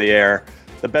 fingers in the air.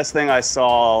 The best thing I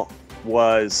saw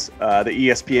was the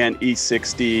ESPN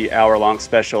E60 hour-long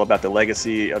special about the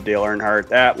legacy of Dale Earnhardt.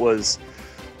 That was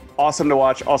awesome to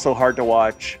watch, also hard to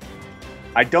watch.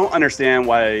 I don't understand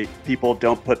why people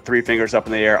don't put 3 fingers up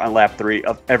in the air on lap 3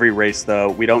 of every race, though.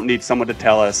 We don't need someone to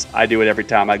tell us. I do it every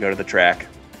time I go to the track.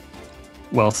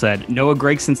 Well said. Noah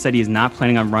Gragson said he is not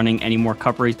planning on running any more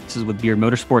Cup races with Beard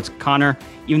Motorsports. Connor,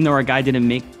 even though our guy didn't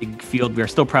make the field, we are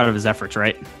still proud of his efforts,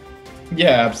 right?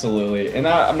 Yeah, absolutely. And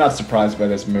I'm not surprised by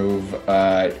this move.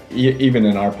 Even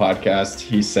in our podcast,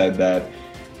 he said that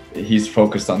he's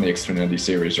focused on the Xfinity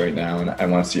Series right now, and I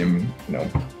want to see him,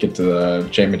 get to the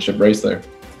championship race there.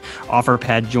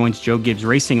 OfferPad joins Joe Gibbs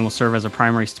Racing and will serve as a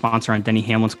primary sponsor on Denny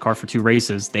Hamlin's car for 2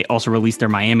 races. They also released their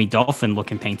Miami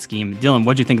Dolphin-looking paint scheme. Dylan,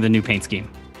 what do you think of the new paint scheme?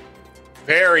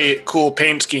 Very cool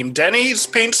paint scheme. Denny's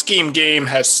paint scheme game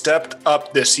has stepped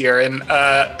up this year, and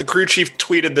the crew chief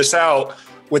tweeted this out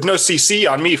with no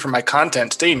CC on me for my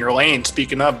content. Stay in your lane,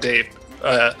 speaking of, Dave.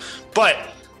 But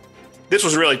this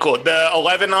was really cool. The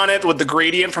 11 on it with the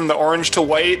gradient from the orange to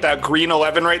white, that green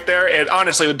 11 right there, it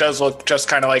honestly does look just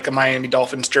kind of like a Miami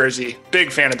Dolphins jersey. Big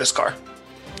fan of this car.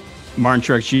 Martin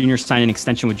Truex Jr. signed an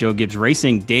extension with Joe Gibbs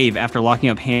Racing. Dave, after locking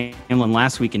up Hamlin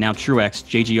last week and now Truex,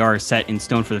 JGR is set in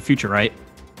stone for the future, right?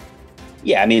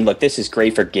 Yeah, I mean, look, this is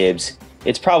great for Gibbs.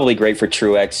 It's probably great for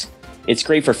Truex. It's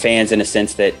great for fans in a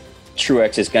sense that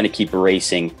Truex is going to keep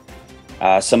racing.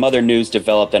 Some other news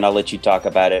developed, and I'll let you talk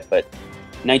about it, but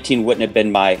 19 wouldn't have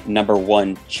been my number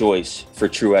 1 choice for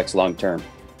Truex long term.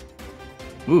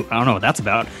 Ooh, I don't know what that's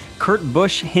about. Kurt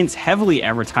Busch hints heavily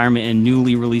at retirement in a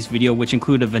newly released video, which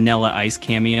included a Vanilla Ice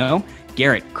cameo.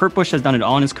 Garrett, Kurt Busch has done it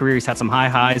all in his career. He's had some high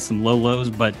highs, some low lows,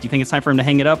 but do you think it's time for him to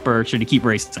hang it up, or should he keep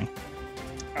racing?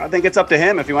 I think it's up to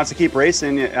him if he wants to keep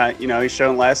racing. He's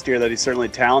shown last year that he's certainly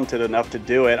talented enough to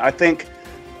do it. I think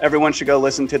everyone should go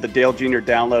listen to the Dale Jr.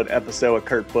 Download episode with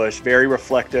Kurt Busch. Very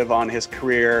reflective on his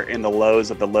career in the lows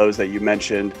that you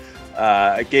mentioned.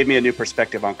 It gave me a new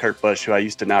perspective on Kurt Busch, who I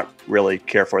used to not really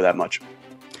care for that much.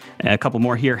 A couple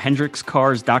more here.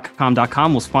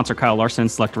 HendricksCars.com.com will sponsor Kyle Larson in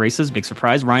select races. Big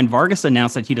surprise. Ryan Vargas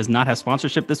announced that he does not have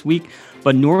sponsorship this week,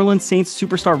 but New Orleans Saints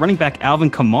superstar running back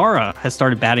Alvin Kamara has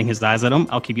started batting his eyes at him.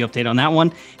 I'll keep you updated on that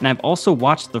one. And I've also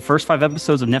watched the first 5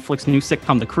 episodes of Netflix new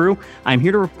sitcom The Crew. I'm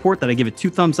here to report that I give it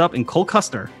 2 thumbs up, and Cole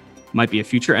Custer might be a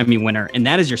future Emmy winner. And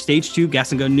that is your Stage 2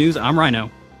 Gas and Go News. I'm Rhino.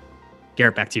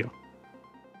 Garrett, back to you.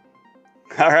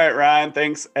 All right, Ryan,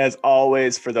 thanks as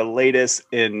always for the latest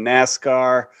in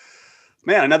NASCAR.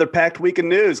 Man, another packed week of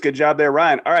news. Good job there,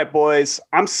 Ryan. All right, boys,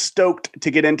 I'm stoked to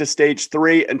get into stage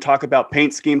 3 and talk about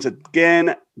paint schemes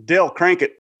again. Dill, crank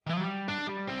it.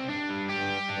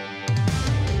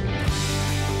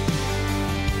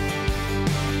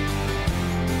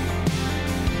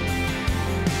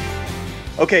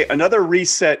 Okay, another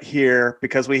reset here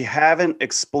because we haven't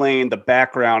explained the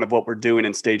background of what we're doing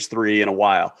in stage 3 in a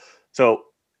while. So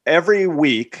every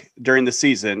week during the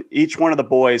season, each one of the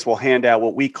boys will hand out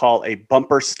what we call a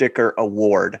bumper sticker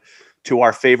award to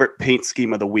our favorite paint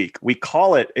scheme of the week. We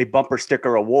call it a bumper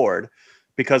sticker award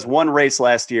because one race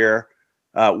last year,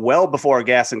 well before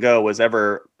Gas and Go was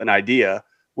ever an idea,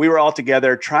 we were all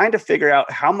together trying to figure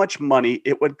out how much money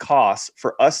it would cost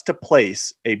for us to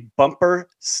place a bumper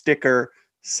sticker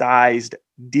sized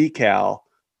decal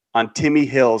on Timmy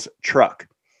Hill's truck.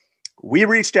 We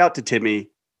reached out to Timmy.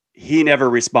 He never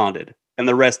responded, and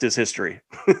the rest is history.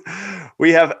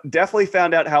 We have definitely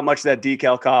found out how much that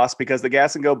decal cost because the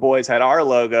Gas and Go boys had our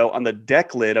logo on the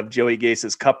deck lid of Joey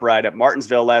Gase's Cup ride at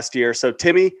Martinsville last year. So,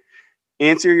 Timmy,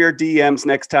 answer your DMs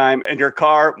next time, and your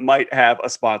car might have a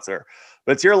sponsor.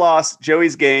 But it's your loss,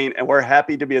 Joey's gain, and we're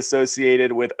happy to be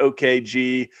associated with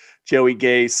OKG, Joey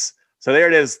Gase. So there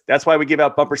it is. That's why we give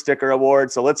out bumper sticker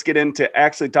awards. So let's get into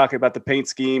actually talking about the paint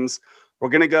schemes. We're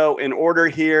going to go in order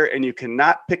here, and you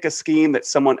cannot pick a scheme that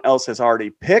someone else has already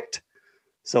picked.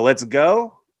 So let's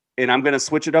go, and I'm going to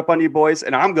switch it up on you boys,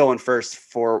 and I'm going first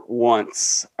for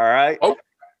once, all right? Oh.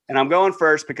 And I'm going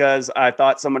first because I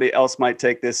thought somebody else might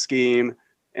take this scheme,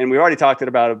 and we already talked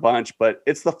about it a bunch, but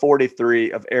it's the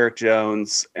 43 of Eric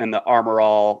Jones and the Armor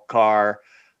All car.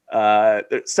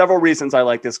 There's several reasons I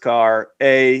like this car.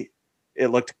 A, it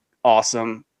looked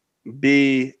awesome.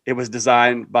 B, it was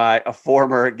designed by a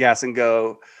former Gas and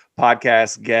Go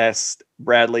podcast guest,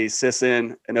 Bradley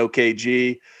Sisson, an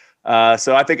OKG.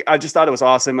 So I just thought it was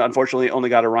awesome. Unfortunately, only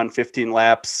got to run 15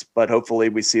 laps, but hopefully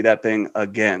we see that thing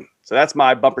again. So that's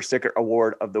my bumper sticker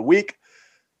award of the week.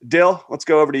 Dill, let's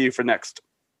go over to you for next.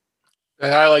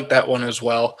 I like that one as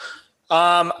well.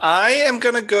 I am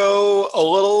going to go a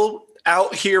little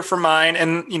out here for mine.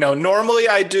 And, normally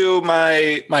I do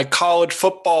my college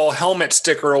football helmet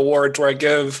sticker awards where I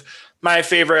give my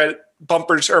favorite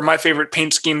bumpers or my favorite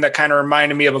paint scheme that kind of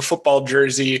reminded me of a football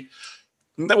jersey.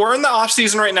 We're in the off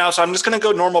season right now, so I'm just going to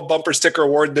go normal bumper sticker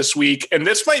award this week. And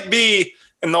this might be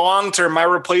in the long term, my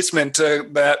replacement to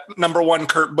that number 1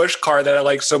 Kurt Busch car that I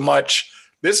like so much.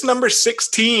 This number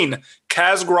 16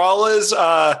 Kaz Grala's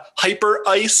Hyper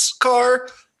Ice car.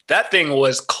 That thing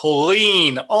was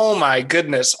clean. Oh my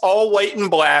goodness. All white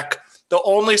and black. The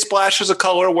only splashes of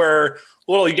color were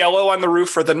a little yellow on the roof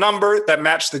for the number that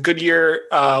matched the Goodyear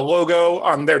logo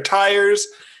on their tires.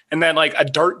 And then like a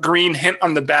dark green hint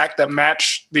on the back that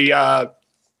matched the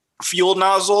fuel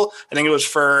nozzle. I think it was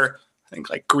for,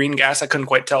 like green gas. I couldn't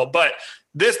quite tell. But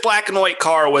this black and white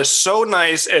car was so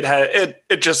nice. It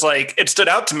just like, it stood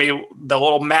out to me. The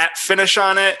little matte finish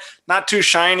on it, not too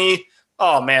shiny.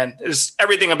 Oh, man,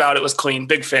 everything about it was clean.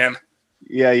 Big fan.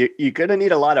 Yeah, you're going to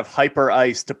need a lot of hyper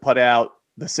ice to put out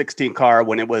the 16 car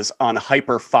when it was on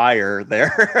hyper fire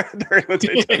there. During the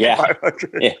Daytona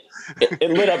 500. Yeah. It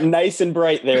lit up nice and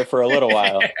bright there for a little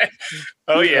while.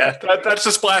 Oh, yeah. That's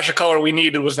the splash of color we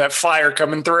needed was that fire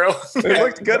coming through. It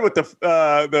looked good with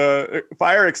the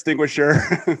fire extinguisher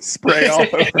spray all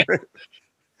over it.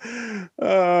 All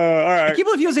right. I can't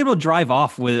believe he was able to drive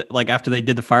off with after they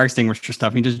did the fire extinguisher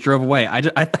stuff. He just drove away. I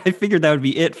figured that would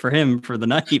be it for him for the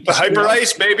night. The hyper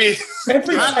ice, baby.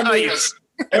 Nice.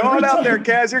 Go on out there,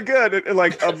 Kaz. You're good.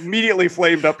 It immediately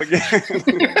flamed up again.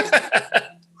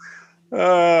 All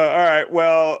right.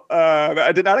 Well,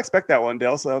 I did not expect that one,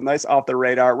 Dale. So nice off the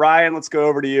radar. Ryan, let's go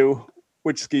over to you.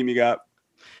 Which scheme you got?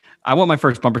 I want my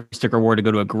first bumper sticker award to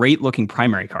go to a great looking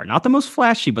primary car. Not the most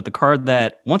flashy, but the car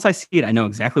that once I see it, I know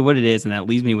exactly what it is. And that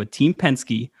leaves me with Team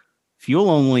Penske, fuel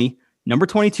only, number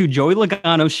 22, Joey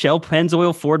Logano, Shell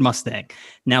Pennzoil Ford Mustang.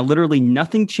 Now, literally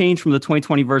nothing changed from the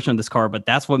 2020 version of this car, but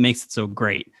that's what makes it so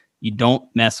great. You don't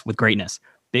mess with greatness.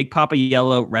 Big pop of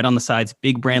yellow, red on the sides,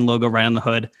 big brand logo right on the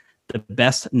hood. The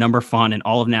best number font in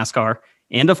all of NASCAR.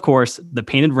 And of course, the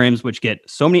painted rims, which get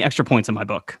so many extra points in my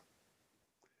book.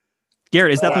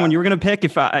 Garrett, is that the one you were going to pick?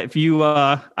 If you,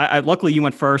 luckily you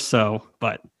went first. So,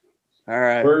 but all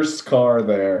right, first car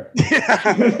there.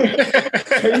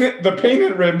 The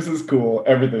painted rims is cool.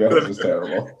 Everything else is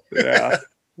terrible. Yeah,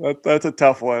 that's a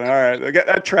tough one. All right,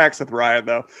 that tracks with Ryan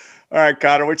though. All right,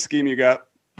 Connor, which scheme you got?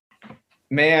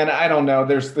 Man, I don't know.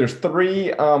 There's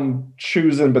three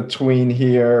choosing between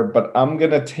here, but I'm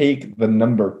gonna take the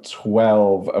number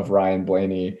 12 of Ryan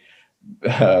Blaney,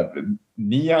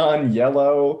 neon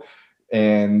yellow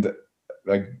and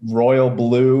like royal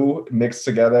blue mixed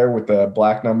together with the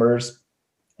black numbers.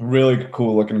 Really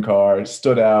cool looking car.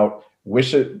 Stood out.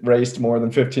 Wish it raced more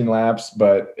than 15 laps,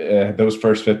 but those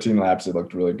first 15 laps, it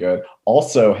looked really good.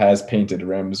 Also has painted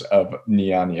rims of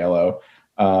neon yellow.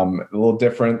 A little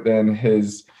different than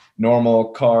his normal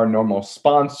car, normal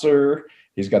sponsor.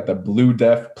 He's got the Blue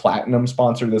Def Platinum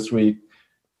sponsor this week.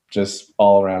 Just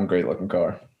all around great looking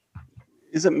car.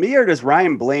 Is it me or does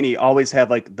Ryan Blaney always have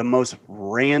like the most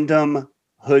random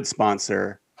hood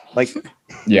sponsor? Like,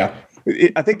 yeah,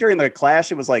 I think during the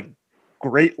Clash, it was like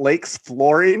Great Lakes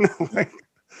Flooring. Like,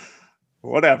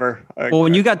 whatever. Well,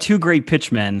 when you got two great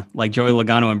pitchmen like Joey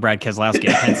Logano and Brad Keselowski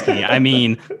at Penske, I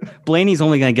mean, Blaney's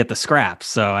only going to get the scraps.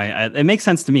 So it makes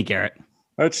sense to me, Garrett.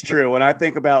 That's true. When I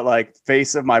think about like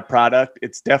face of my product,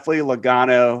 it's definitely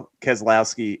Logano,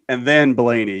 Keselowski, and then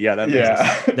Blaney. Yeah,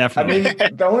 definitely. I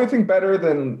mean, the only thing better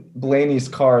than Blaney's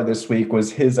car this week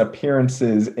was his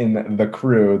appearances in The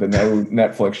Crew, the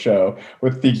Netflix show,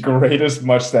 with the greatest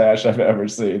mustache I've ever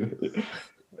seen.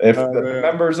 If the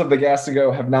members of the Gas to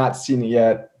Go have not seen it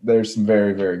yet, there's some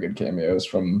very, very good cameos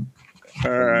from.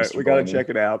 All right, we got to check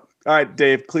it out. All right,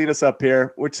 Dave, clean us up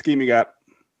here. Which scheme you got?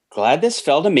 Glad this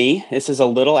fell to me. This is a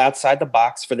little outside the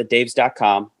box for the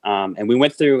Daves.com. And we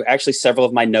went through actually several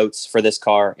of my notes for this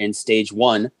car in stage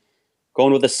one,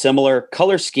 going with a similar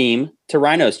color scheme to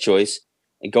Rhino's choice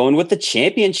and going with the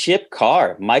championship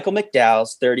car, Michael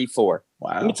McDowell's 34.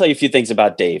 Wow. Let me tell you a few things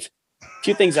about Dave. A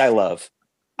few things I love.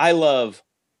 I love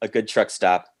a good truck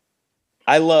stop.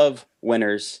 I love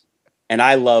winners and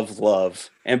I love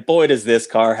love. And boy, does this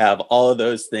car have all of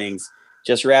those things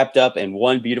just wrapped up in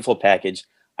one beautiful package.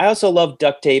 I also love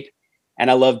duct tape and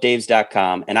I love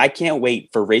Daves.com. And I can't wait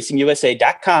for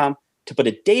RacingUSA.com to put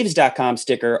a Daves.com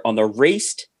sticker on the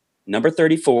raced number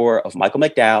 34 of Michael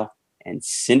McDowell and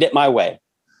send it my way.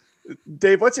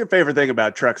 Dave, what's your favorite thing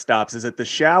about truck stops? Is it the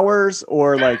showers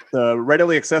or like the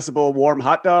readily accessible warm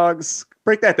hot dogs?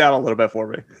 Break that down a little bit for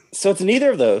me. So it's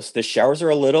neither of those. The showers are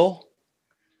a little.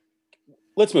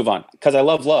 Let's move on because I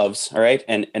love loves. All right.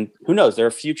 And who knows? They're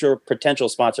a future potential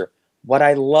sponsor. What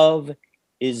I love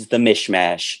is the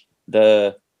mishmash.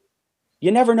 You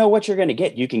never know what you're going to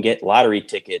get. You can get lottery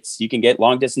tickets. You can get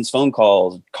long distance phone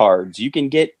calls, cards. You can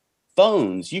get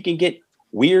phones. You can get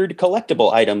weird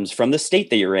collectible items from the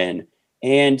state that you're in.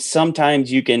 And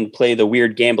sometimes you can play the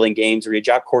weird gambling games where you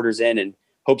drop quarters in and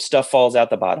hope stuff falls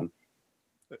out the bottom.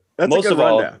 That's Most a good of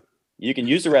all, rundown. you can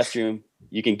use the restroom,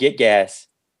 you can get gas,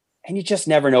 and you just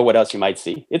never know what else you might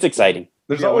see. It's exciting.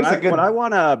 There's always when I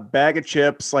want a bag of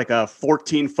chips, like a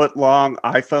 14-foot long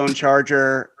iPhone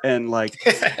charger and like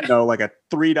like a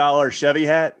 $3 Chevy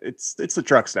hat, it's the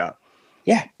truck stop.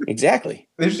 Yeah, exactly.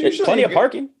 There's usually plenty of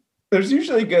parking. There's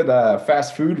usually a good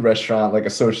fast food restaurant like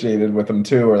associated with them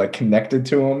too, or like connected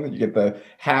to them. You get the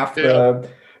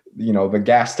the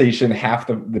gas station, half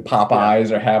the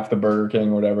Popeyes or half the Burger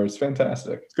King, or whatever. It's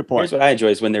fantastic. Good point. Here's what I enjoy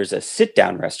is when there's a sit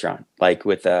down restaurant, like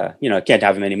with can't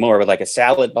have them anymore, with like a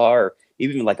salad bar or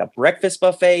even like a breakfast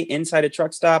buffet inside a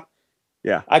truck stop.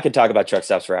 Yeah. I could talk about truck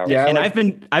stops for hours. Yeah, and I've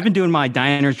been doing my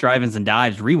diners, drive-ins, and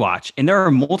dives rewatch, and there are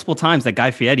multiple times that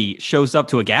Guy Fieri shows up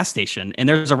to a gas station, and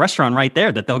there's a restaurant right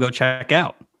there that they'll go check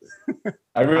out.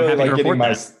 I really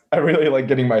like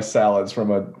getting my salads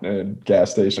from a gas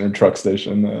station or truck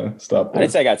station stop. I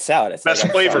didn't say I got salad. I said Best I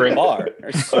got flavor salad bar.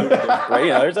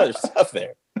 There's other stuff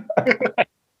there.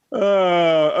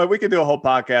 We could do a whole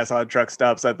podcast on truck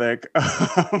stops, I think.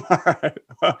 All right.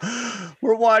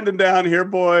 We're winding down here,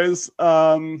 boys.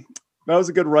 That was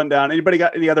a good rundown. Anybody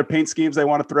got any other paint schemes they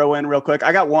want to throw in real quick?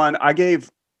 I got one.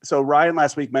 So Ryan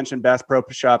last week mentioned Bass Pro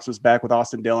Shops was back with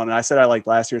Austin Dillon, and I said I liked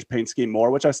last year's paint scheme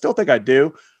more, which I still think I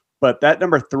do. But that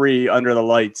number 3 under the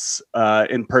lights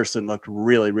in person looked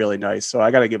really, really nice. So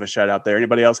I got to give a shout out there.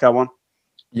 Anybody else got one?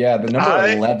 Yeah, the number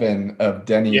 11 of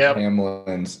Denny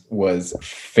Hamlin's was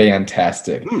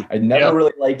fantastic. I never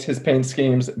really liked his paint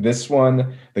schemes. This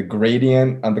one, the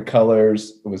gradient on the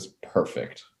colors was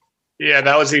perfect. Yeah,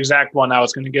 that was the exact one I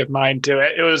was going to give mine to.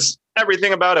 It was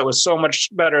everything about it was so much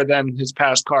better than his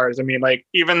past cars. I mean, like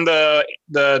even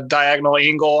the diagonal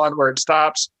angle on where it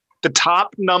stops, the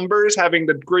top numbers having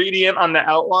the gradient on the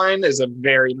outline is a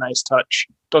very nice touch.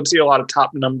 Don't see a lot of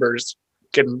top numbers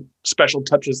getting special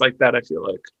touches like that, I feel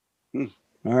like.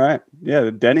 All right. Yeah,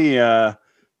 Denny's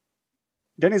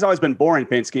always been boring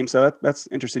paint scheme, so that's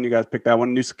interesting. You guys picked that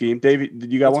one. New scheme. Dave,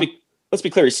 did you got one? Let's be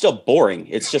clear. It's still boring.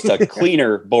 It's just a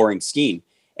cleaner, boring scheme.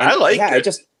 And I like it.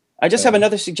 I just have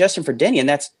another suggestion for Denny, and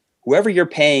that's whoever you're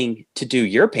paying to do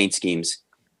your paint schemes,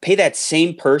 pay that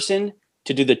same person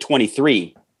to do the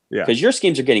 23. Yeah. Because your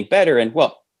schemes are getting better. And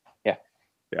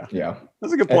Yeah.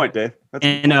 That's a good point, Dave.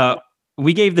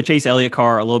 We gave the Chase Elliott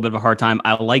car a little bit of a hard time.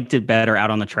 I liked it better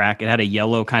out on the track. It had a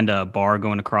yellow kind of bar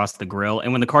going across the grill.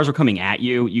 And when the cars were coming at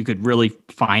you, you could really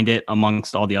find it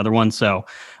amongst all the other ones. So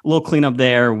a little cleanup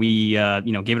there. We,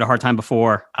 gave it a hard time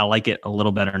before. I like it a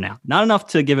little better now. Not enough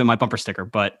to give it my bumper sticker,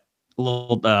 but a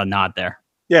little nod there.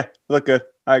 Yeah, look good.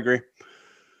 I agree.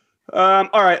 All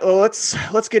right. Well,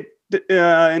 let's get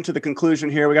into the conclusion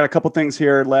here. We got a couple things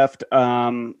here left,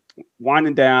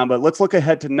 winding down, but let's look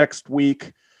ahead to next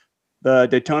week. The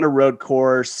Daytona Road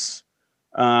Course.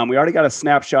 We already got a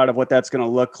snapshot of what that's going to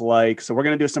look like. So we're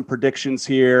going to do some predictions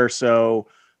here. So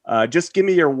just give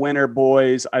me your winner,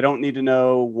 boys. I don't need to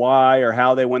know why or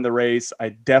how they win the race. I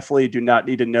definitely do not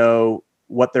need to know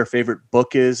what their favorite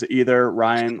book is either.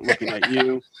 Ryan, looking at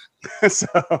you. So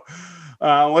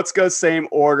let's go same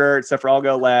order, except for I'll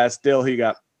go last. Dill, who you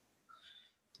got?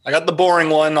 I got the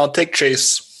boring one. I'll take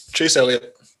Chase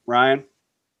Elliott. Ryan?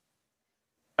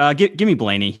 Give me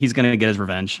Blaney. He's going to get his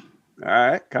revenge. All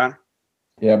right, Connor.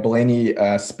 Yeah, Blaney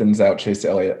spins out Chase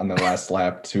Elliott on the last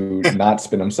lap to not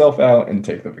spin himself out and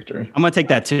take the victory. I'm going to take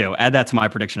that too. Add that to my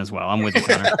prediction as well. I'm with you,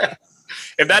 Connor.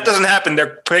 If that doesn't happen,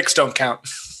 their picks don't count.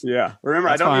 Yeah. Remember,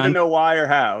 That's I don't fine. need to know why or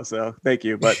how. So thank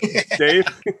you. But Dave?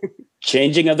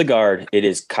 changing of the guard. It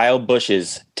is Kyle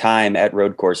Busch's time at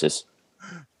road courses.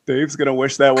 Dave's going to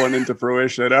wish that one into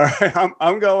fruition. All right.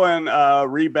 I'm going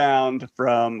rebound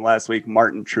from last week.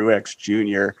 Martin Truex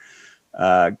Jr.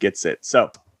 Gets it.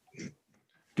 So, Do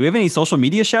we have any social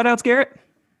media shout outs, Garrett?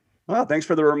 well, thanks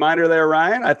for the reminder there,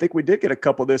 Ryan. I think we did get a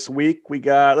couple this week. We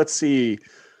got, let's see,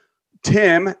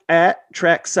 Tim at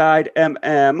Trackside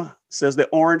MM says the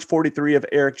orange 43 of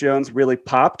Eric Jones really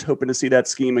popped. Hoping to see that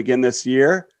scheme again this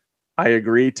year. I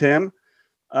agree, Tim.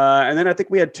 And then I think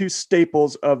we had two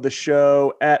staples of the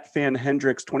show at Fan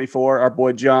Hendricks 24, our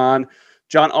boy John.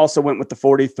 John also went with the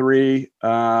 43,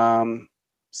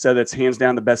 said it's hands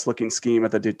down the best looking scheme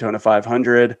at the Daytona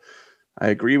 500. I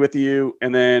agree with you.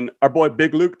 And then our boy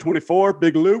Big Luke 24,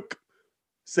 Big Luke,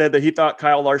 said that he thought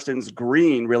Kyle Larson's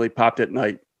green really popped at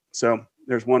night. So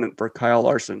there's one for Kyle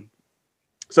Larson.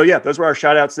 So yeah, those were our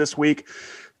shout outs this week.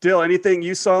 Dill, anything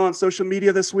you saw on social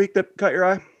media this week that caught your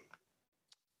eye?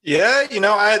 Yeah,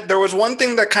 there was one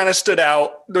thing that kind of stood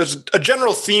out. There's a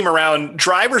general theme around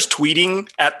drivers tweeting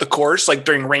at the course, like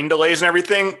during rain delays and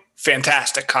everything.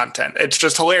 Fantastic content. It's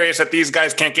just hilarious that these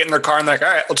guys can't get in their car and they're like,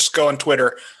 all right, let's just go on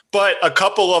Twitter. But a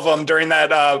couple of them during that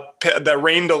the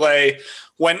rain delay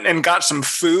went and got some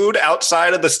food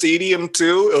outside of the stadium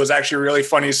too. It was actually really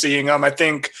funny seeing them. I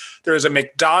think there was a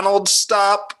McDonald's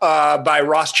stop by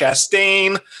Ross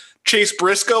Chastain. Chase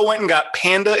Briscoe went and got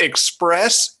Panda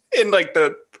Express in like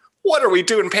what are we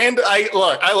doing? Panda. I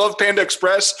love Panda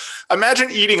Express.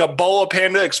 Imagine eating a bowl of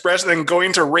Panda Express and then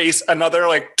going to race another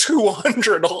like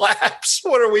 200 laps.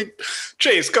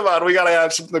 Chase, come on. We got to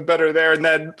have something better there. And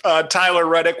then Tyler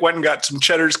Reddick went and got some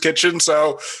Cheddar's Kitchen.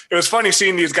 So it was funny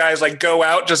seeing these guys like go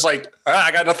out just like,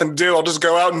 I got nothing to do. I'll just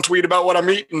go out and tweet about what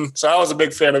I'm eating. So I was a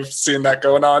big fan of seeing that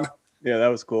going on. Yeah, that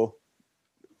was cool.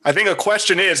 I think a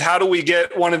question is, how do we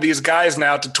get one of these guys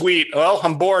now to tweet, well,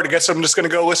 I'm bored. I guess I'm just going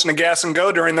to go listen to Gas and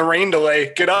Go during the rain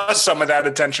delay. Get us some of that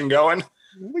attention going.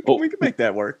 We can make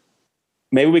that work.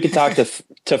 Maybe we could talk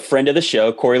to friend of the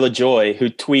show, Corey LaJoy, who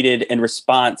tweeted in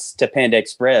response to Panda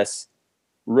Express,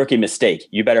 rookie mistake.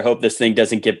 You better hope this thing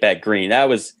doesn't get back green. That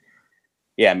was,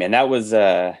 that was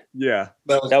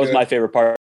my favorite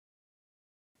part.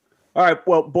 All right,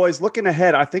 well, boys, looking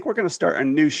ahead, I think we're going to start a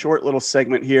new short little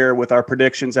segment here with our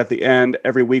predictions at the end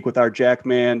every week with our Jack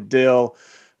Man, Dill.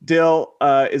 Dill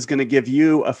is going to give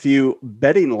you a few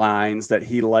betting lines that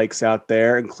he likes out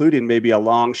there, including maybe a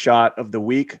long shot of the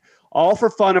week. All for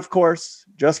fun, of course,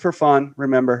 just for fun.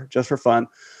 Remember, just for fun.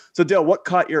 So, Dill, what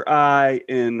caught your eye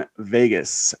in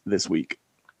Vegas this week?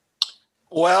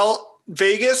 Well,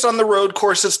 Vegas on the road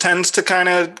courses tends to kind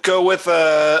of go with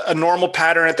a normal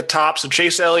pattern at the top. So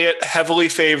Chase Elliott heavily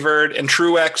favored and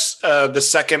Truex the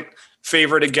second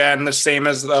favorite again, the same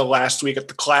as the last week at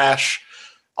the Clash.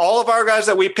 All of our guys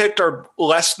that we picked are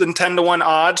less than 10-1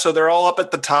 odds, so they're all up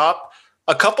at the top.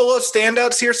 A couple of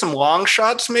standouts here, some long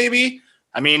shots maybe.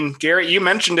 I mean, Garrett, you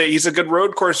mentioned it. He's a good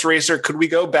road course racer. Could we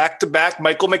go back to back?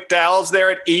 Michael McDowell's there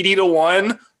at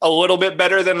 80-1, a little bit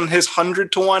better than his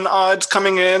 100-1 odds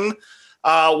coming in.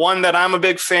 One that I'm a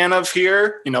big fan of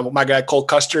here, my guy Cole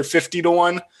Custer,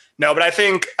 50-1. No, but I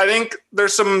think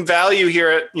there's some value here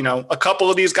at, a couple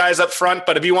of these guys up front.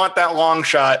 But if you want that long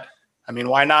shot, I mean,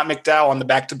 why not McDowell on the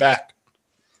back-to-back?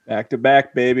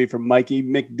 Back-to-back, baby, from Mikey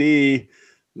McD.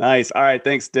 Nice. All right.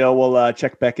 Thanks, Dill. We'll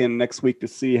check back in next week to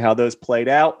see how those played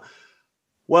out.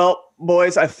 Well,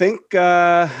 boys, I think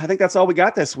that's all we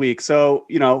got this week. So,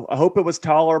 I hope it was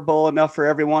tolerable enough for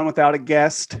everyone without a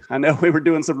guest. I know we were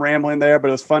doing some rambling there, but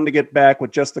it was fun to get back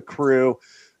with just the crew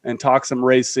and talk some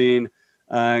racing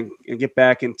and get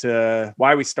back into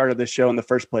why we started this show in the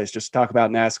first place, just talk about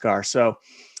NASCAR. So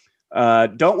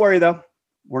don't worry, though.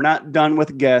 We're not done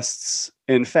with guests.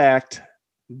 In fact,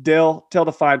 Dill, tell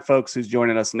the fine folks who's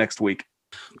joining us next week.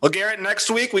 Well, Garrett, next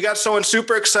week we got someone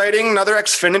super exciting, another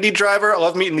Xfinity driver. I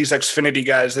love meeting these Xfinity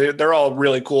guys. They're all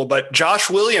really cool. But Josh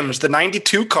Williams, the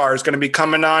 92 car, is going to be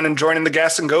coming on and joining the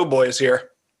Gas and Go boys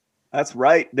here. That's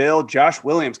right, Dill. Josh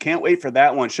Williams. Can't wait for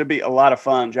that one. Should be a lot of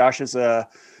fun. Josh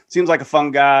seems like a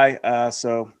fun guy,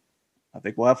 so I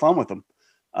think we'll have fun with him.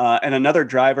 And another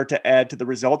driver to add to the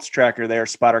results tracker there,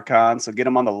 SpotterCon. So get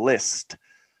him on the list.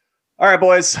 All right,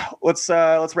 boys, let's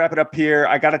wrap it up here.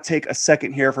 I got to take a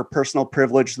second here for personal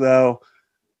privilege, though.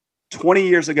 20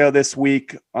 years ago this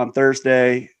week on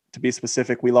Thursday, to be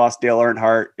specific, we lost Dale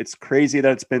Earnhardt. It's crazy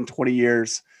that it's been 20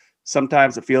 years.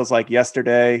 Sometimes it feels like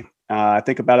yesterday. I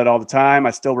think about it all the time.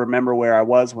 I still remember where I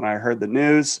was when I heard the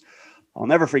news. I'll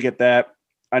never forget that.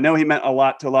 I know he meant a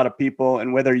lot to a lot of people,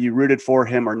 and whether you rooted for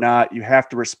him or not, you have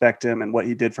to respect him and what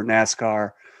he did for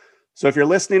NASCAR. So if you're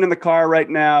listening in the car right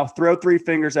now, throw 3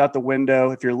 fingers out the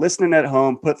window. If you're listening at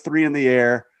home, put 3 in the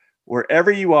air.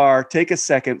 Wherever you are, take a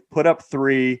second, put up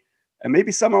 3, and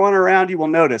maybe someone around you will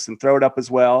notice and throw it up as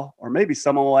well. Or maybe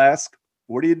someone will ask,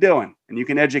 what are you doing? And you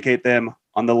can educate them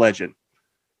on the legend.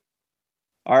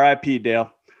 R.I.P.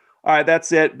 Dale. All right,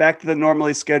 that's it. Back to the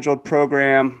normally scheduled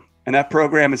program. And that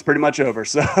program is pretty much over.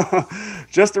 So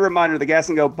just a reminder, the Gas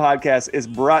and Go podcast is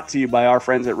brought to you by our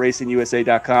friends at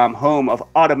RacingUSA.com, home of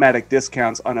automatic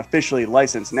discounts on officially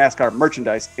licensed NASCAR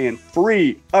merchandise and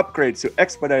free upgrades to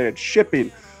expedited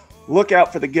shipping. Look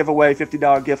out for the giveaway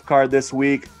 $50 gift card this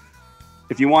week.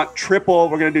 If you want triple,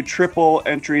 we're going to do triple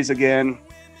entries again.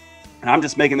 And I'm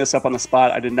just making this up on the spot.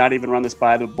 I did not even run this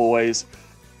by the boys.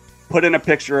 Put in a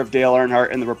picture of Dale Earnhardt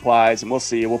in the replies, and we'll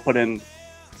see. We'll put in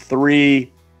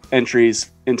 3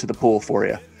 entries into the pool for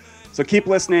you. So keep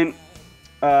listening.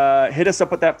 Hit us up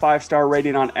with that 5-star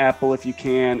rating on Apple if you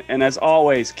can. And as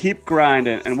always, keep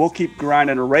grinding, and we'll keep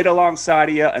grinding right alongside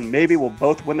of you. And maybe we'll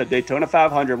both win the Daytona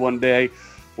 500 one day.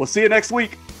 We'll see you next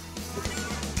week.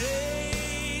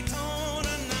 Daytona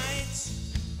nights,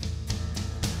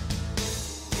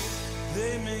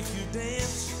 they make you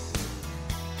dance.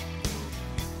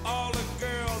 All the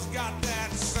girls got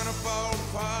that centerfold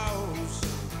pose.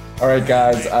 All right,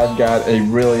 guys, I've got a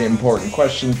really important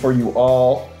question for you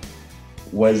all.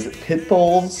 Was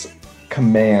Pitbull's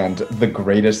command the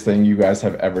greatest thing you guys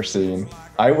have ever seen?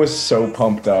 I was so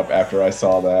pumped up after I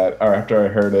saw that, or after I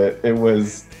heard it. It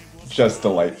was just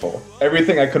delightful.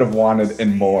 Everything I could have wanted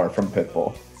and more from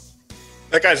Pitbull.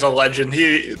 That guy's a legend.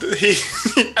 He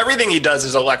everything he does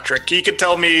is electric. He could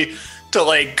tell me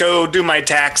to go do my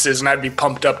taxes, and I'd be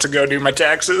pumped up to go do my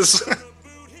taxes.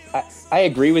 I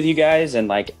agree with you guys,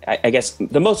 and I guess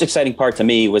the most exciting part to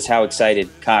me was how excited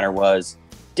Connor was.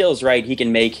 Dill's right, he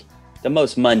can make the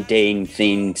most mundane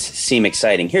things seem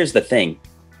exciting. Here's the thing.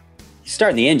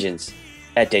 Starting the engines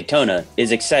at Daytona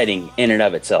is exciting in and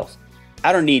of itself.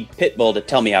 I don't need Pitbull to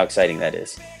tell me how exciting that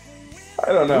is.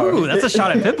 I don't know. Ooh, that's a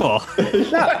shot at Pitbull.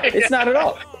 No, it's not at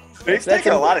all. He's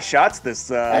taking a lot of shots this.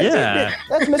 Yeah.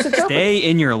 That's misinterpreted. Stay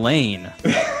in your lane.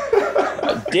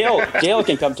 Dale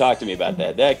can come talk to me about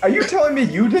that. Are you telling me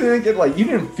you didn't get you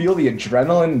didn't feel the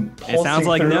adrenaline pulsing It sounds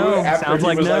like through no. after Sounds he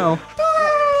like was no.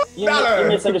 You're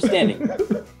misunderstanding.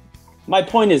 My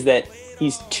point is that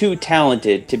he's too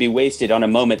talented to be wasted on a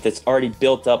moment that's already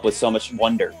built up with so much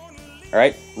wonder. All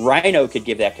right? Rhino could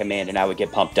give that command and I would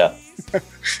get pumped up.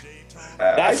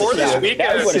 That's For this shot. weekend,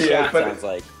 That's what a see it, shot but- sounds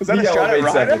like. Is that He a shot at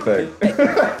elevates Rhino?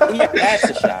 everything. Yeah, that's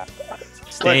a shot.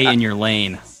 Stay in your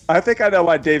lane. I think I know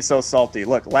why Dave's so salty.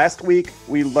 Look, last week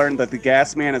we learned that the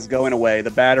gas man is going away. The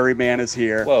battery man is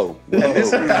here. Whoa. And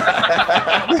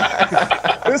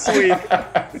this week,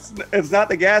 it's not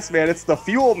the gas man, it's the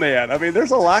fuel man. I mean,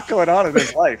 there's a lot going on in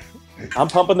his life. I'm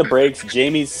pumping the brakes.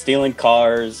 Jamie's stealing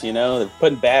cars, they're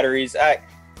putting batteries. I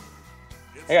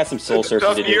got some soul searching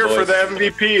Tough to do, year boys. for the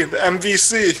MVP, the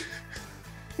MVC.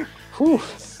 Whew.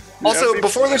 Also,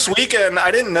 before this weekend,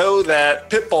 I didn't know that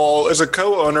Pitbull is a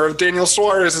co-owner of Daniel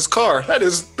Suarez's car. That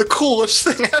is the coolest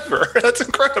thing ever. That's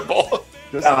incredible.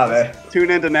 Just tune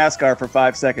into NASCAR for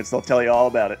 5 seconds. They'll tell you all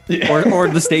about it. Yeah. Or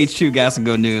the Stage 2 Gas and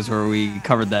Go News where we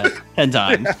covered that 10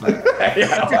 times.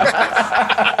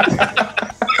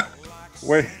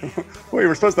 Wait,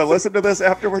 we're supposed to listen to this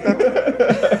afterward?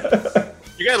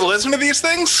 You guys listen to these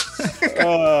things?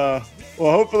 Well,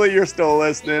 hopefully you're still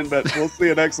listening, but we'll see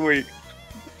you next week.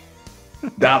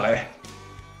 Dale.